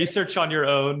everyone research on your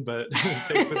own, but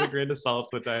take with a grain of salt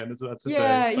what Diane is about to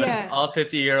say. Yeah. All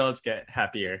 50-year-olds get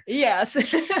happier. Yes.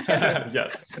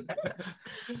 Yes.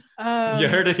 You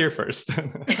heard it here first.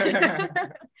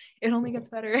 It only gets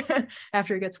better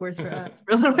after it gets worse for us.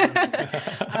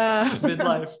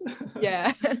 Midlife.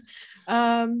 Yeah.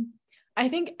 I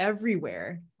think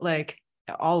everywhere, like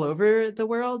all over the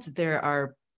world, there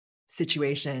are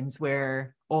situations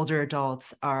where older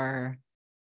adults are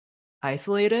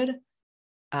isolated,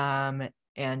 and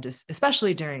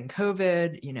especially during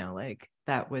COVID, you know, like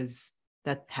that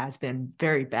has been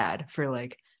very bad for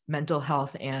like mental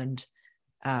health and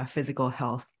physical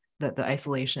health, the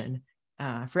isolation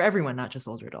for everyone, not just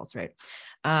older adults, right?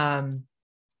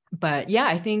 But yeah,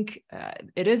 I think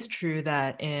it is true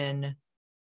that in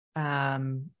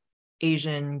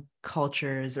Asian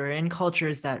cultures, or in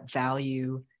cultures that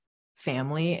value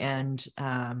family and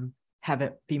have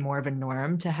it be more of a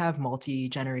norm to have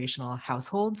multi-generational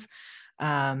households,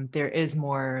 there is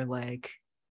more like,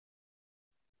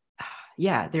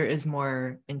 there is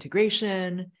more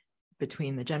integration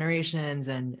between the generations,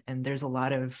 and there's a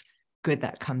lot of good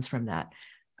that comes from that.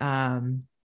 I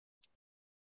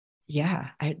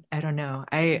don't know.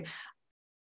 I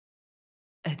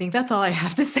think that's all I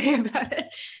have to say about it.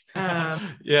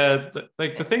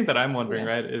 The thing that I'm wondering,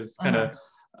 right, is kind of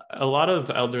a lot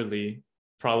of elderly,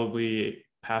 probably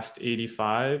past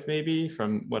 85, maybe,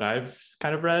 from what I've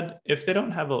kind of read, if they don't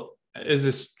have is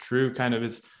this true, kind of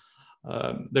is,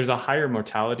 there's a higher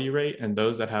mortality rate in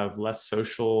those that have less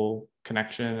social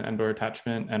connection and or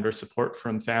attachment and or support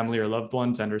from family or loved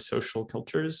ones and or social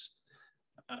cultures.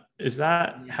 Is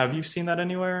that, have you seen that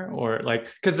anywhere? Or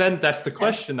like, because then that's the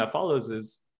question that follows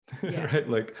is, right,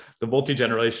 like the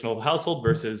multi-generational household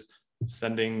versus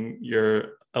sending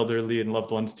your elderly and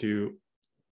loved ones to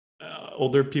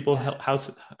older people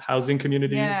housing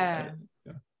communities.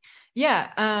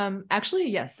 Actually,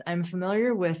 yes, I'm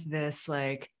familiar with this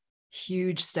like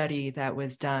huge study that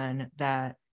was done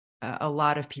that a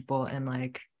lot of people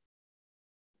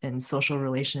in social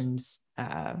relations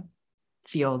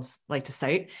fields like to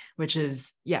cite, which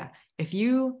is, if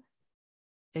you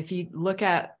look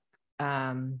at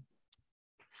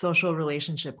social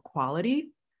relationship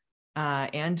quality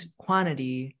and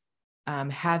quantity,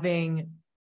 having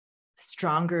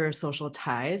stronger social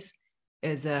ties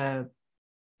is a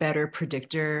better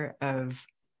predictor of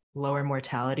lower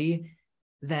mortality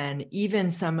than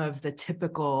even some of the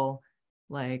typical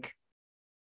like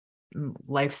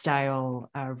lifestyle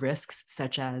risks,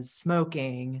 such as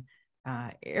smoking,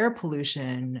 air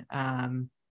pollution,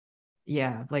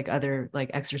 like other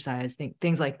like exercise,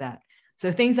 things like that.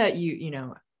 So things that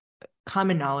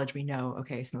common knowledge, we know,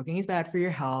 okay, smoking is bad for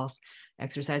your health,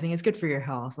 exercising is good for your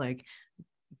health, like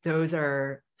those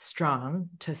are strong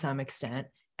to some extent.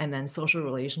 And then social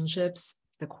relationships,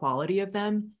 the quality of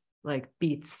them like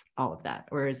beats all of that,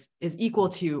 or is equal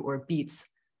to or beats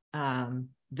the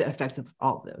effects of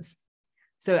all of those.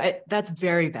 So that's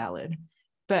very valid.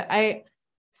 But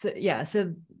so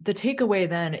the takeaway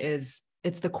then is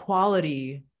it's the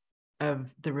quality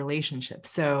of the relationship.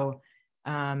 So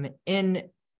in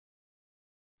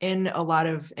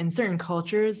certain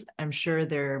cultures, I'm sure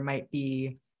there might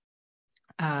be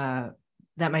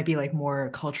that might be like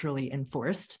more culturally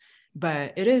enforced,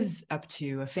 but it is up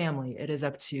to a family, it is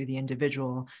up to the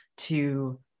individual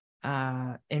to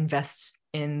invest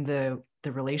in the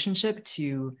relationship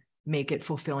to make it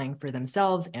fulfilling for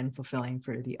themselves and fulfilling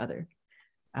for the other.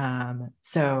 And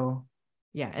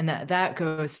that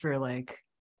goes for like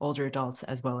older adults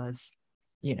as well as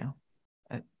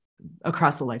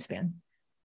across the lifespan.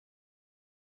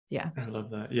 Yeah. I love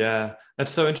that. Yeah.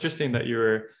 That's so interesting that you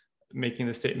were making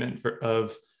the statement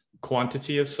of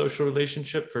quantity of social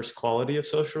relationship versus quality of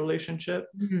social relationship.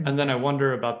 Mhm. And then I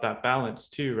wonder about that balance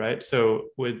too, right? So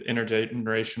with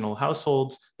intergenerational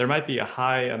households, there might be a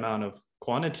high amount of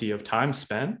quantity of time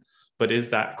spent, but is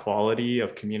that quality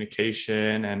of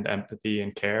communication and empathy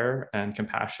and care and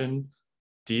compassion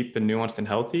deep and nuanced and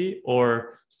healthy?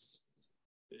 Or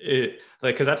it,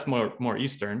 like, because that's more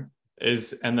Eastern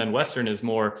is, and then Western is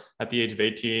more at the age of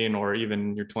 18 or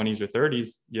even your 20s or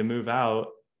 30s, you move out,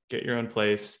 get your own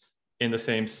place in the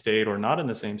same state or not in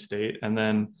the same state, and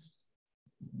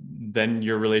then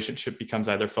your relationship becomes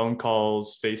either phone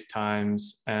calls,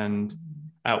 FaceTimes. And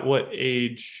at what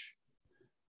age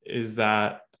is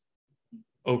that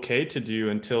okay to do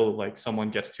until like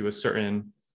someone gets to a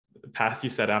certain path?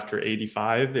 You said after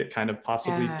 85 it kind of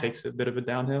possibly takes a bit of a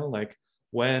downhill. Like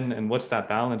when and what's that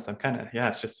balance? I'm kind of, yeah,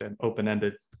 it's just an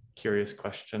open-ended curious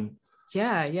question.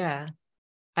 Yeah.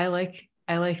 I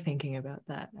like thinking about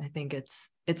that. I think it's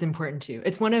important too.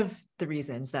 It's one of the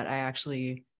reasons that I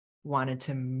actually wanted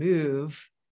to move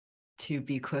to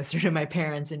be closer to my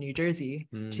parents in New Jersey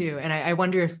too. And I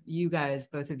wonder if you guys,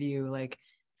 both of you, like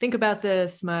think about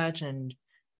this much and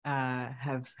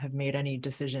have made any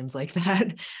decisions like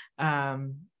that.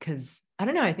 Because I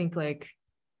don't know, I think like,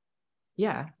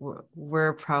 yeah,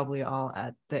 we're probably all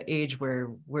at the age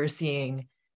where we're seeing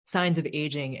signs of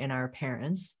aging in our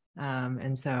parents.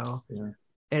 And so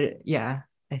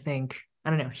I think, I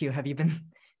don't know, Hugh, have you been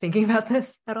thinking about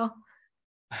this at all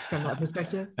from that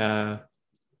perspective?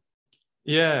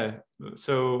 Yeah.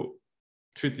 So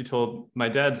truth be told, my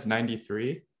dad's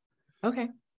 93. Okay.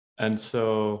 And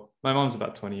so my mom's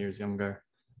about 20 years younger.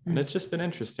 And it's just been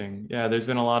interesting. Yeah, there's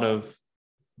been a lot of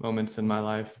moments in my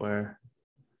life where,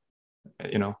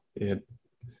 you know,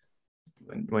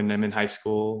 when I'm in high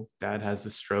school, dad has a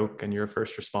stroke and you're a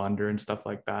first responder and stuff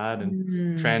like that.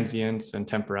 And transience and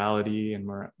temporality and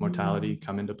mortality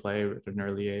come into play at an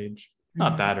early age.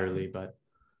 Not that early, but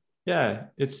yeah,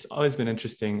 it's always been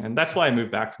interesting. And that's why I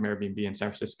moved back from Airbnb in San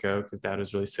Francisco, because dad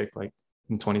was really sick like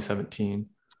in 2017.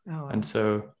 Oh, wow. And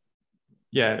so,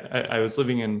 yeah, I was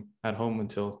living at home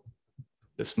until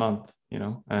this month, you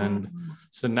know, and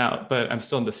so now, but I'm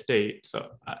still in the state.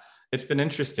 So it's been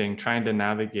interesting trying to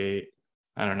navigate.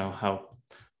 I don't know how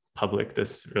public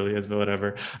this really is, but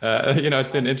whatever. You know,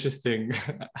 it's been interesting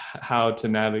how to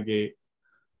navigate.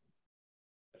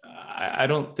 I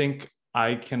don't think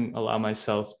I can allow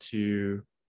myself to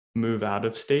move out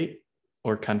of state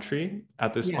or country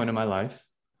at this point in my life.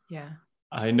 Yeah.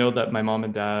 I know that my mom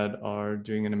and dad are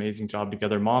doing an amazing job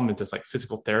together. Mom does like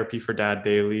physical therapy for dad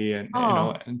daily, and you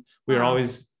know, and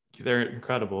they're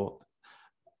incredible.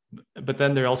 But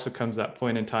then there also comes that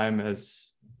point in time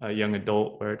as a young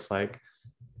adult where it's like,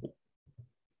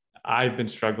 I've been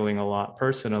struggling a lot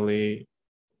personally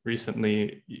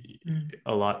recently,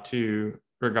 a lot too,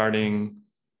 regarding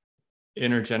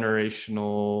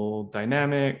intergenerational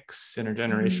dynamics,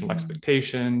 intergenerational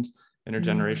expectations,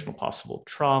 intergenerational possible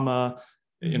trauma,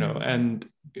 you know, and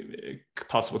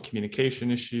possible communication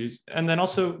issues, and then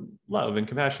also love and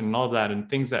compassion and all of that, and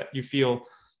things that you feel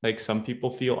like some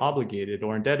people feel obligated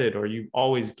or indebted, or you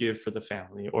always give for the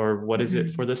family, or what is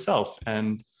it for the self?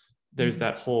 And there's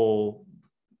that whole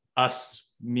us,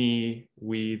 me,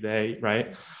 we, they,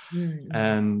 right?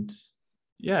 And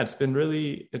yeah, it's been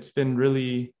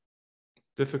really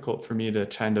difficult for me to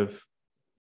kind of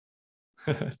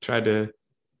try to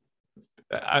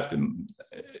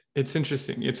it's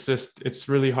interesting. It's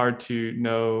really hard to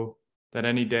know that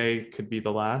any day could be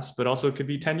the last, but also it could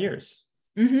be 10 years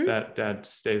that dad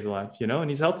stays alive, you know,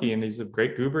 and he's healthy and he's a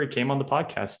great goober. He came on the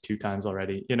podcast 2 times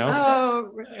already, you know?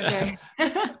 Oh, okay.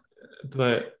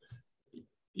 But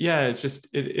yeah, it's just,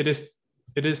 it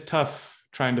is tough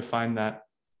trying to find that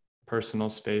personal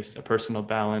space, a personal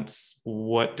balance.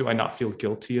 What do I not feel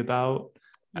guilty about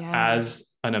as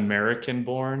an American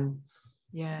born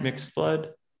mixed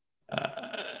blood?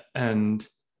 And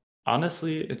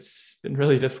honestly, it's been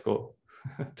really difficult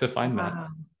to find that.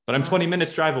 But I'm 20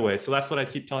 minutes drive away. So that's what I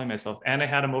keep telling myself. And I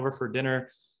had him over for dinner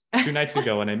 2 nights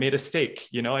ago and I made a steak,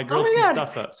 you know, I grilled some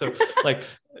stuff up. So like,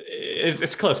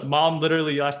 it's close. Mom,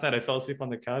 literally last night I fell asleep on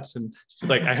the couch and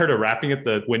like, I heard her rapping at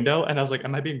the window and I was like,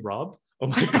 am I being robbed? Oh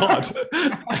my God.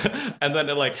 And then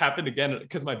it like happened again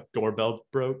because my doorbell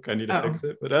broke. I need to fix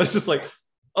it. But I was just like,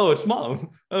 oh, it's mom.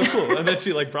 Oh, cool. And then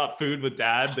she like brought food with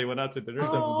dad. They went out to dinner.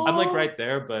 So I'm like right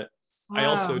there, but I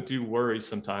also do worry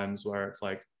sometimes where it's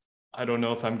like, I don't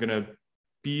know if I'm going to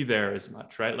be there as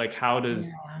much, right? Like how does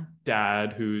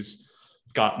dad, who's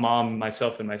got mom,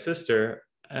 myself, and my sister,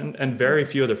 and very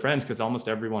few other friends, because almost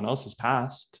everyone else has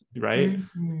passed, right?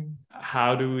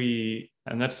 How do we,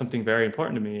 and that's something very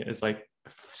important to me, is like,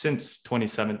 since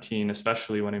 2017,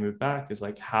 especially when I moved back, is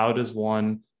like, how does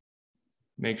one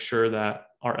make sure that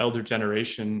our elder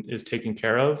generation is taken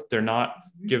care of? They're not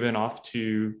given off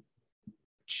to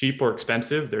cheap or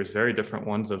expensive. There's very different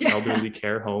ones of elderly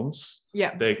care homes.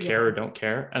 They care or don't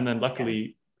care. And then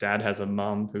luckily dad has a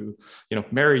mom who,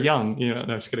 marry young, no, I'm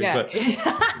just kidding, but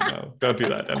no, don't do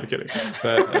that. I'm kidding.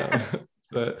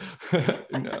 But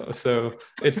so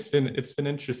it's been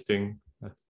interesting.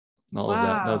 All of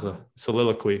that. That was a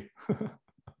soliloquy.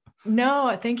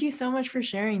 No, thank you so much for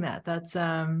sharing that. That's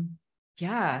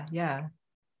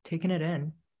taking it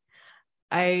in.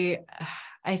 I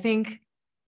think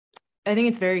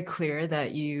it's very clear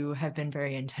that you have been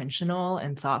very intentional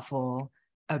and thoughtful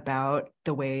about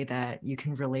the way that you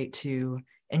can relate to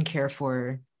and care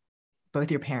for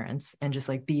both your parents, and just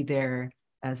like be there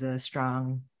as a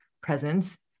strong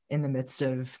presence in the midst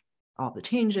of all the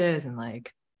changes and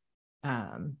like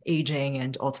aging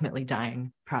and ultimately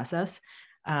dying process.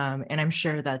 And I'm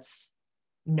sure that's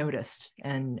noticed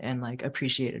and like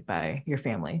appreciated by your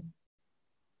family.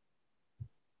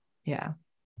 Yeah.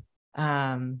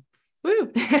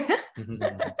 Woo.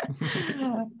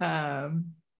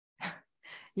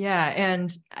 Yeah.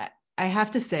 And I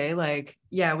have to say, like,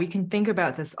 yeah, we can think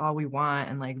about this all we want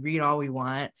and like read all we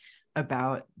want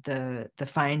about the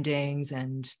findings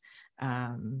and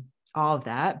all of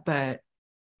that, but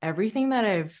everything that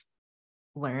I've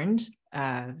learned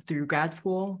through grad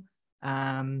school,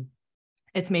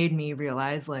 it's made me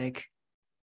realize, like,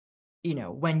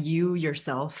 when you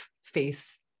yourself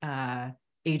face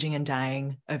aging and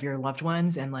dying of your loved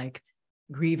ones and like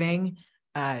grieving,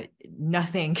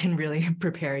 nothing can really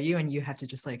prepare you, and you have to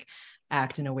just like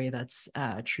act in a way that's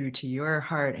true to your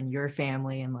heart and your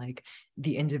family and like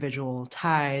the individual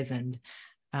ties. And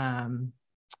I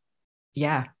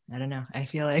don't know, I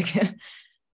feel like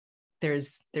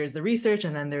there's the research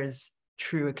and then there's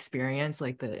true experience,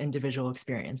 like the individual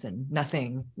experience, and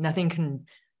nothing can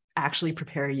actually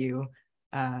prepare you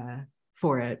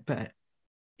for it. But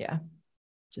yeah,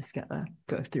 just gotta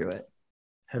go through it.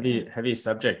 Heavy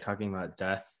subject, talking about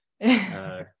death,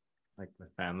 like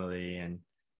with family and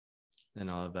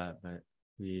all of that. But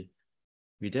we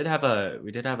did have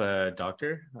a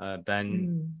doctor,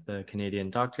 Ben, the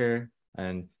Canadian doctor,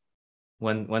 and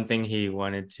one thing he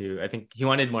wanted to, I think he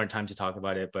wanted more time to talk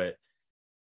about it, but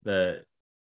it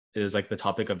was like the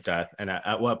topic of death. And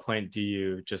at what point do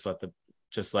you just let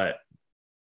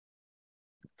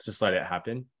it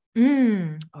happen?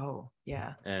 Oh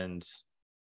yeah. And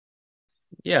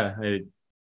yeah,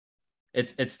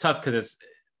 it's tough because it's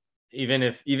even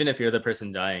if you're the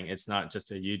person dying, it's not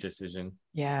just a you decision.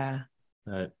 Yeah.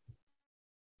 But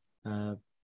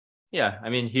yeah, I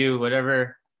mean, Hugh,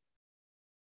 whatever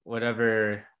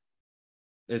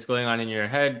is going on in your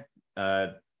head,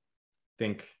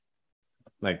 think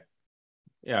like,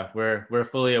 yeah, we're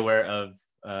fully aware of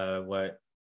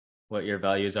what your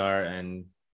values are, and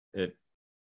it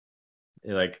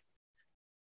like,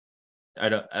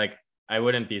 I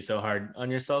wouldn't be so hard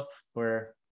on yourself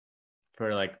for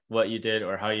like what you did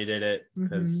or how you did it,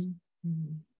 because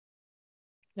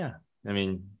yeah, I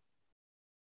mean,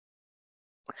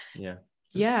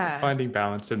 just finding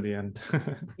balance in the end.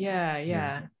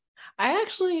 yeah. I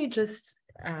actually just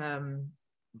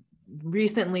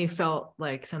recently felt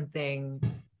like something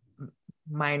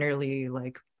minorly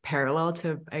like parallel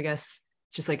to, I guess,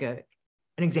 just like an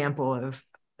example of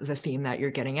the theme that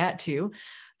you're getting at too.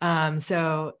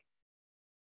 So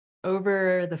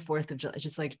over the 4th of July,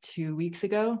 just like 2 weeks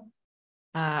ago,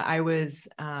 I was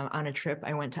on a trip.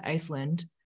 I went to Iceland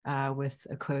with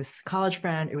a close college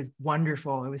friend. It was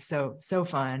wonderful. It was so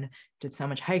fun. Did so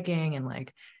much hiking and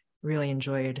like really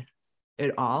enjoyed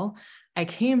it all. I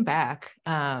came back,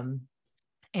 and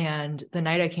the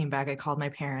night I came back, I called my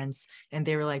parents, and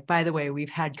they were like, by the way, we've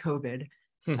had COVID.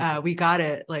 We got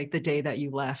it like the day that you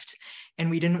left,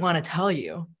 and we didn't want to tell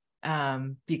you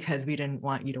because we didn't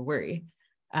want you to worry.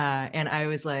 And I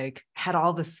was like, had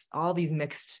all these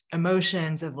mixed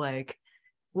emotions of like,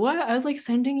 what? I was like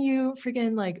sending you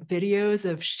freaking like videos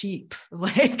of sheep,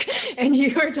 like, and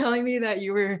you were telling me that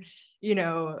you were,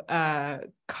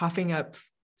 coughing up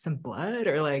some blood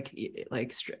or like,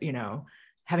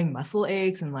 having muscle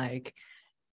aches and like,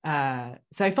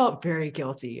 so I felt very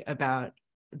guilty about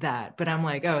that. But I'm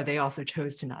like, oh, they also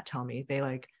chose to not tell me. They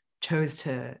like chose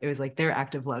to, it was like their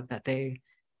act of love that they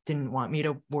didn't want me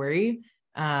to worry.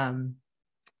 And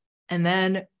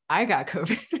then I got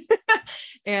COVID.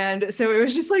 And so it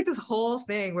was just like this whole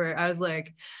thing where I was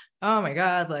like, oh my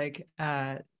God, like,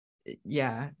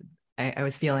 yeah, I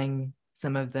was feeling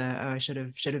some of the, oh, I should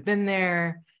have been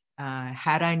there.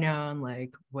 Had I known,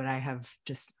 like, would I have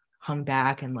just hung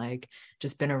back and like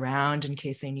just been around in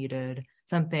case they needed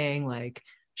something? Like,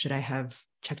 should I have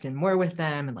checked in more with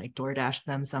them and like DoorDashed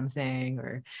them something?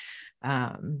 Or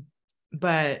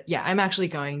but yeah, I'm actually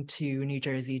going to New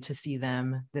Jersey to see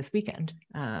them this weekend.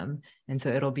 And so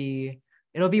it'll be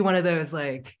one of those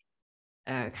like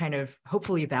kind of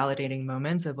hopefully validating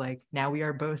moments of like, now we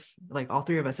are both, like, all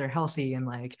three of us are healthy, and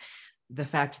like the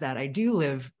fact that I do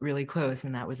live really close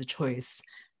and that was a choice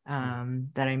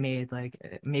that I made,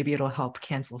 like maybe it'll help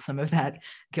cancel some of that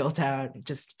guilt out,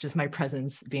 just my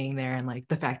presence being there, and like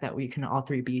the fact that we can all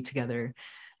three be together.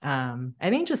 I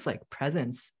think just like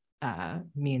presence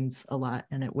means a lot,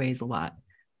 and it weighs a lot.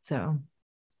 So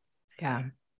yeah.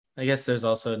 I guess there's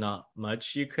also not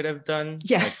much you could have done,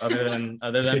 Yeah. like, other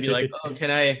than be like, oh, can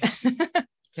I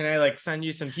like send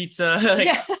you some pizza? Like,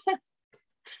 Yeah.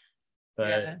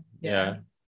 But yeah,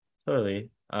 totally.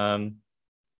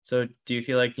 So do you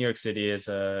feel like New York City is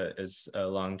a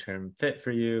long-term fit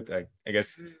for you? Like, I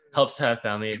guess helps to have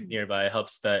family nearby,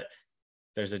 helps that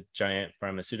there's a giant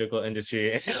pharmaceutical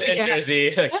industry in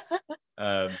Jersey. Like,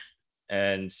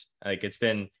 and like it's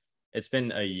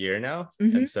been a year now,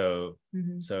 and so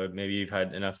maybe you've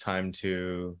had enough time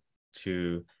to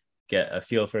get a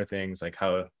feel for things. Like,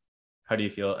 how do you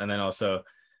feel? And then also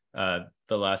the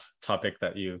last topic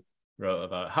that you wrote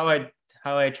about how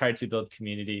I tried to build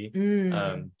community.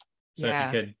 So if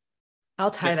you could, I'll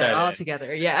tie that all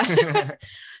together. Yeah.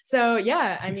 So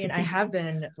yeah, I mean, I have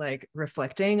been like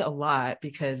reflecting a lot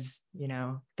because, you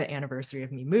know, the anniversary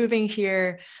of me moving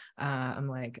here, I'm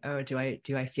like, oh, do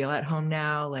I feel at home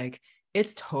now? Like,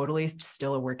 it's totally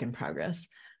still a work in progress.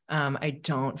 I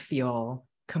don't feel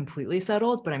completely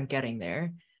settled, but I'm getting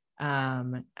there.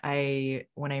 When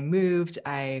I moved,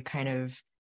 I kind of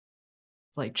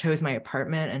like chose my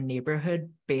apartment and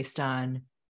neighborhood based on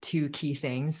two key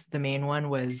things. The main one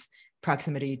was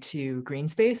proximity to green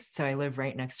space. So I live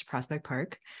right next to Prospect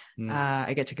Park.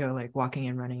 I get to go like walking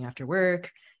and running after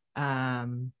work.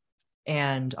 And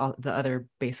the other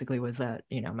basically was that,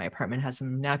 you know, my apartment has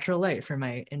some natural light for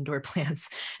my indoor plants,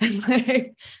 and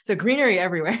like, so greenery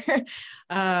everywhere.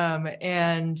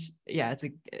 And yeah, it's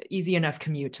a easy enough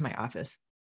commute to my office.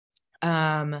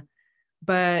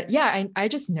 But yeah, I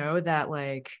just know that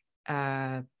like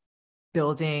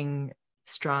building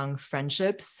strong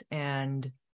friendships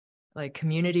and like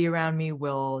community around me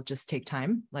will just take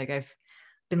time. Like, I've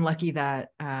been lucky that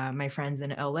my friends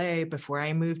in LA, before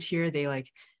I moved here, they like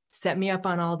set me up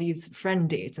on all these friend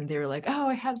dates, and they were like, oh,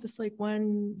 I have this like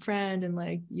one friend and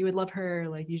like you would love her,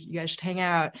 like you guys should hang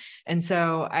out. And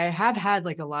so I have had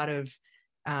like a lot of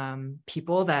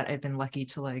people that I've been lucky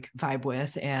to like vibe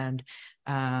with, and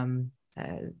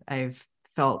I've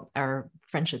felt our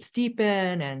friendships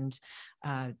deepen, and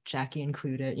Jackie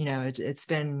included. You know, it's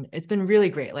been really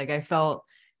great. Like, I felt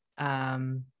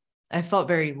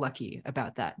very lucky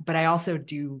about that. But I also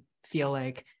do feel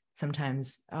like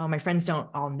sometimes, oh, my friends don't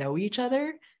all know each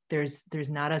other. There's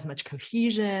not as much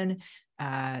cohesion.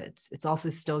 It's also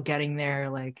still getting there,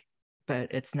 like,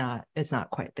 but it's not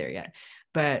quite there yet.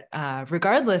 But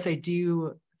regardless, I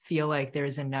do feel like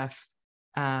there's enough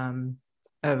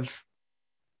of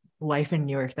life in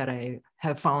New York that I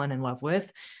have fallen in love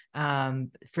with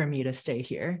for me to stay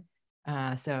here.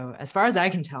 So as far as I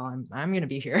can tell, I'm going to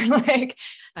be here. Like,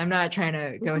 I'm not trying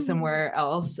to go somewhere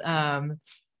else.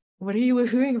 What are you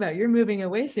woohooing about? You're moving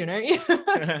away soon, aren't you?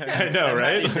 I know,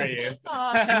 right? For you.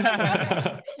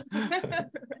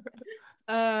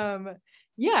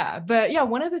 Yeah, but yeah,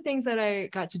 one of the things that I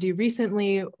got to do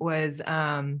recently was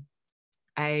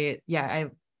I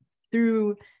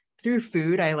through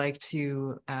food, I like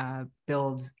to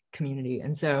build community.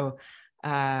 And so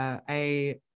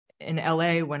in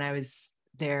LA, when I was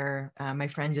there, my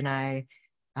friend and I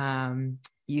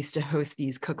used to host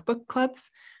these cookbook clubs.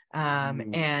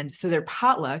 And so they're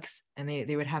potlucks, and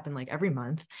they would happen like every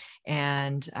month.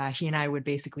 And he and I would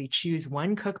basically choose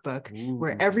one cookbook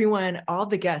where all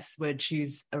the guests would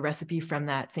choose a recipe from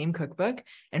that same cookbook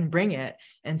and bring it.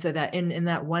 And so that in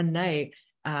that one night,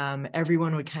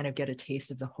 everyone would kind of get a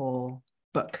taste of the whole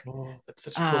book. Oh, that's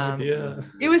such a cool idea.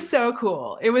 It was so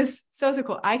cool. It was so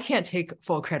cool. I can't take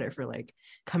full credit for like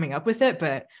coming up with it,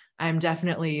 but I'm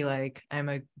definitely like, I'm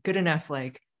a good enough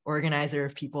like organizer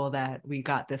of people that we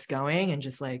got this going and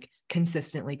just like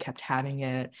consistently kept having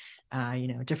it. You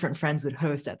know, different friends would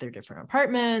host at their different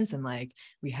apartments, and like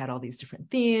we had all these different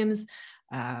themes.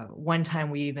 One time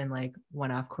we even like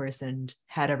went off course and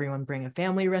had everyone bring a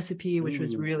family recipe, which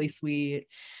was really sweet.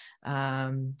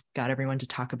 got everyone to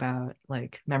talk about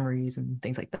like memories and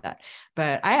things like that.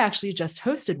 But I actually just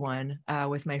hosted one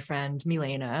with my friend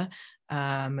Milena,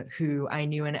 who I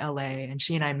knew in LA, and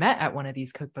she and I met at one of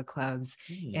these cookbook clubs.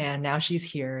 And now she's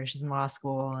here, she's in law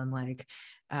school, and like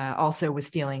also was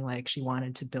feeling like she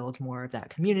wanted to build more of that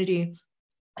community.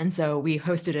 And so we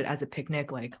hosted it as a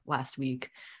picnic like last week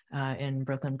in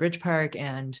Brooklyn Bridge Park,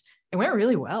 and it went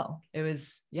really well. It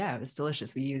was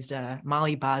delicious. We used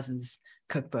Molly Baz's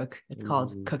cookbook. It's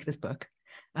called Cook This Book.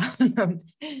 And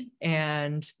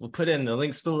we'll put in the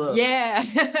links below. Yeah.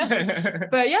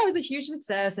 But yeah, it was a huge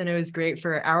success, and it was great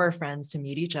for our friends to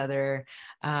meet each other.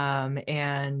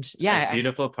 And yeah,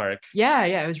 beautiful park. Yeah,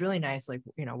 it was really nice. Like,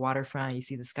 you know, waterfront, you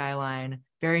see the skyline,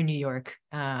 very New York.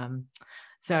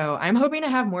 So I'm hoping to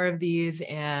have more of these,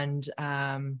 and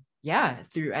I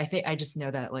just know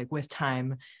that like with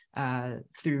time,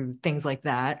 through things like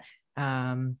that,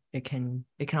 it can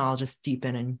all just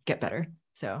deepen and get better.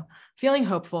 So feeling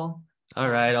hopeful. All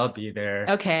right, I'll be there.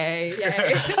 Okay.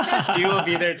 You will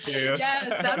be there too. Yes,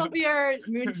 that'll be our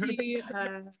Moon Tea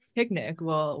picnic.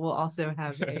 We'll also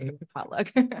have a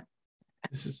potluck.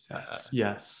 This is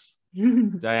yes.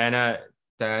 Diana,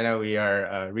 we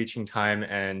are reaching time,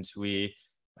 and we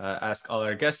ask all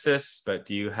our guests this, but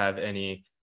do you have any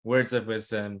words of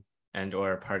wisdom and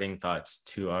or parting thoughts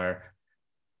to our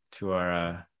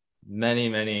many,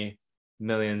 many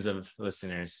millions of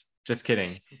listeners? Just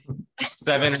kidding.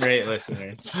 7 or 8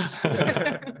 listeners.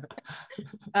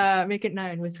 Make it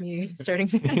 9 with me starting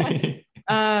soon.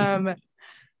 Yeah,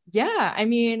 I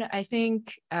mean, I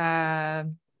think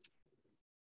parting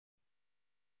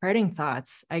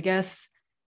thoughts, I guess,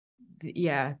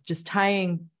 yeah, just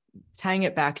tying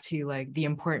it back to like the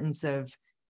importance of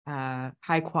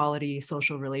high quality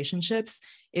social relationships.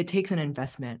 It takes an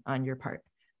investment on your part.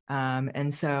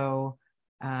 And so,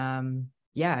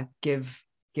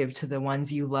 give to the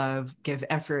ones you love, give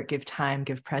effort, give time,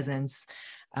 give presence,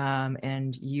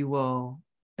 and you will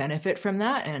benefit from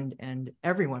that, and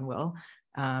everyone will.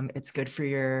 It's good for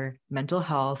your mental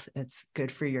health. It's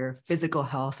good for your physical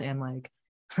health and like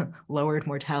lowered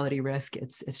mortality risk.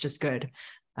 It's just good.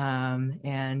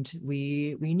 And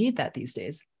we need that these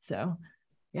days. So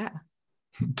yeah.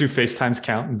 Do FaceTimes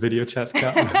count and video chats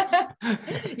count?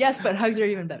 Yes, but hugs are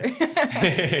even better.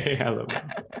 I love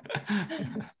that.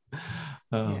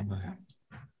 Oh, yeah. Man.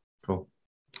 Cool.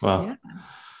 Well, yeah.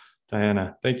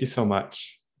 Diana, thank you so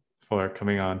much for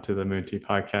coming on to the Moon Tea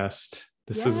podcast.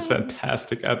 This was a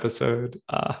fantastic episode.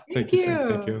 Thank you.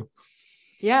 Thank you.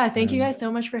 Yeah, thank you guys so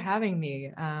much for having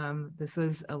me. This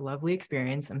was a lovely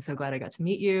experience. I'm so glad I got to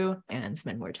meet you and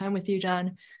spend more time with you,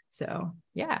 John. So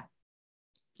yeah.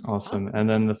 Awesome. And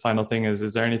then the final thing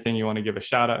is there anything you want to give a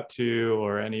shout out to,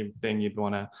 or anything you'd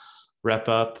want to wrap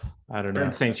up? I don't know.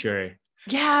 Bird Sanctuary.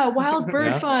 Yeah, Wild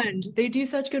Bird Fund. They do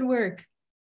such good work.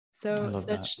 So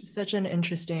such an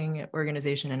interesting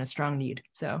organization and a strong need.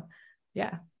 So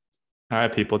yeah. All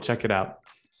right, people, check it out.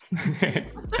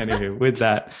 Anywho, with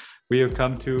that, we have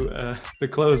come to the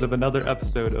close of another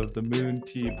episode of the Moon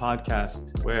Tea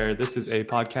podcast, where this is a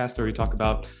podcast where we talk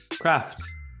about craft,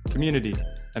 community,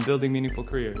 and building meaningful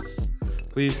careers.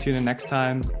 Please tune in next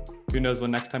time. Who knows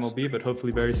when next time will be, but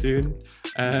hopefully very soon.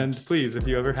 And please, if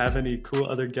you ever have any cool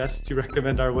other guests to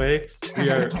recommend our way,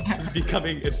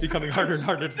 it's becoming harder and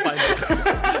harder to find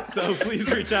us. So please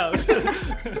reach out.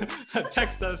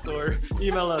 Text us or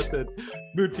email us at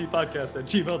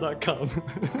moonteapodcast@gmail.com.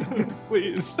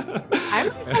 Please. I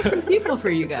might have some people for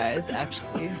you guys,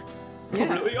 actually.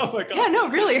 Yeah. Oh, really? Oh my God. Yeah, no,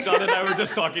 really. John and I were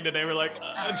just talking today. We're like,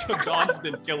 John's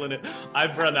been killing it.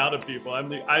 I've run out of people. I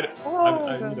need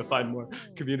to find more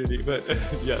community, but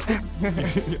yes,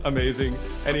 amazing.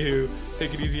 Anywho,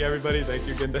 take it easy, everybody. Thank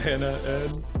you again to Hannah,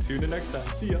 and tune in next time.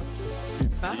 See ya.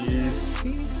 Bye. Peace.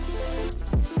 Peace.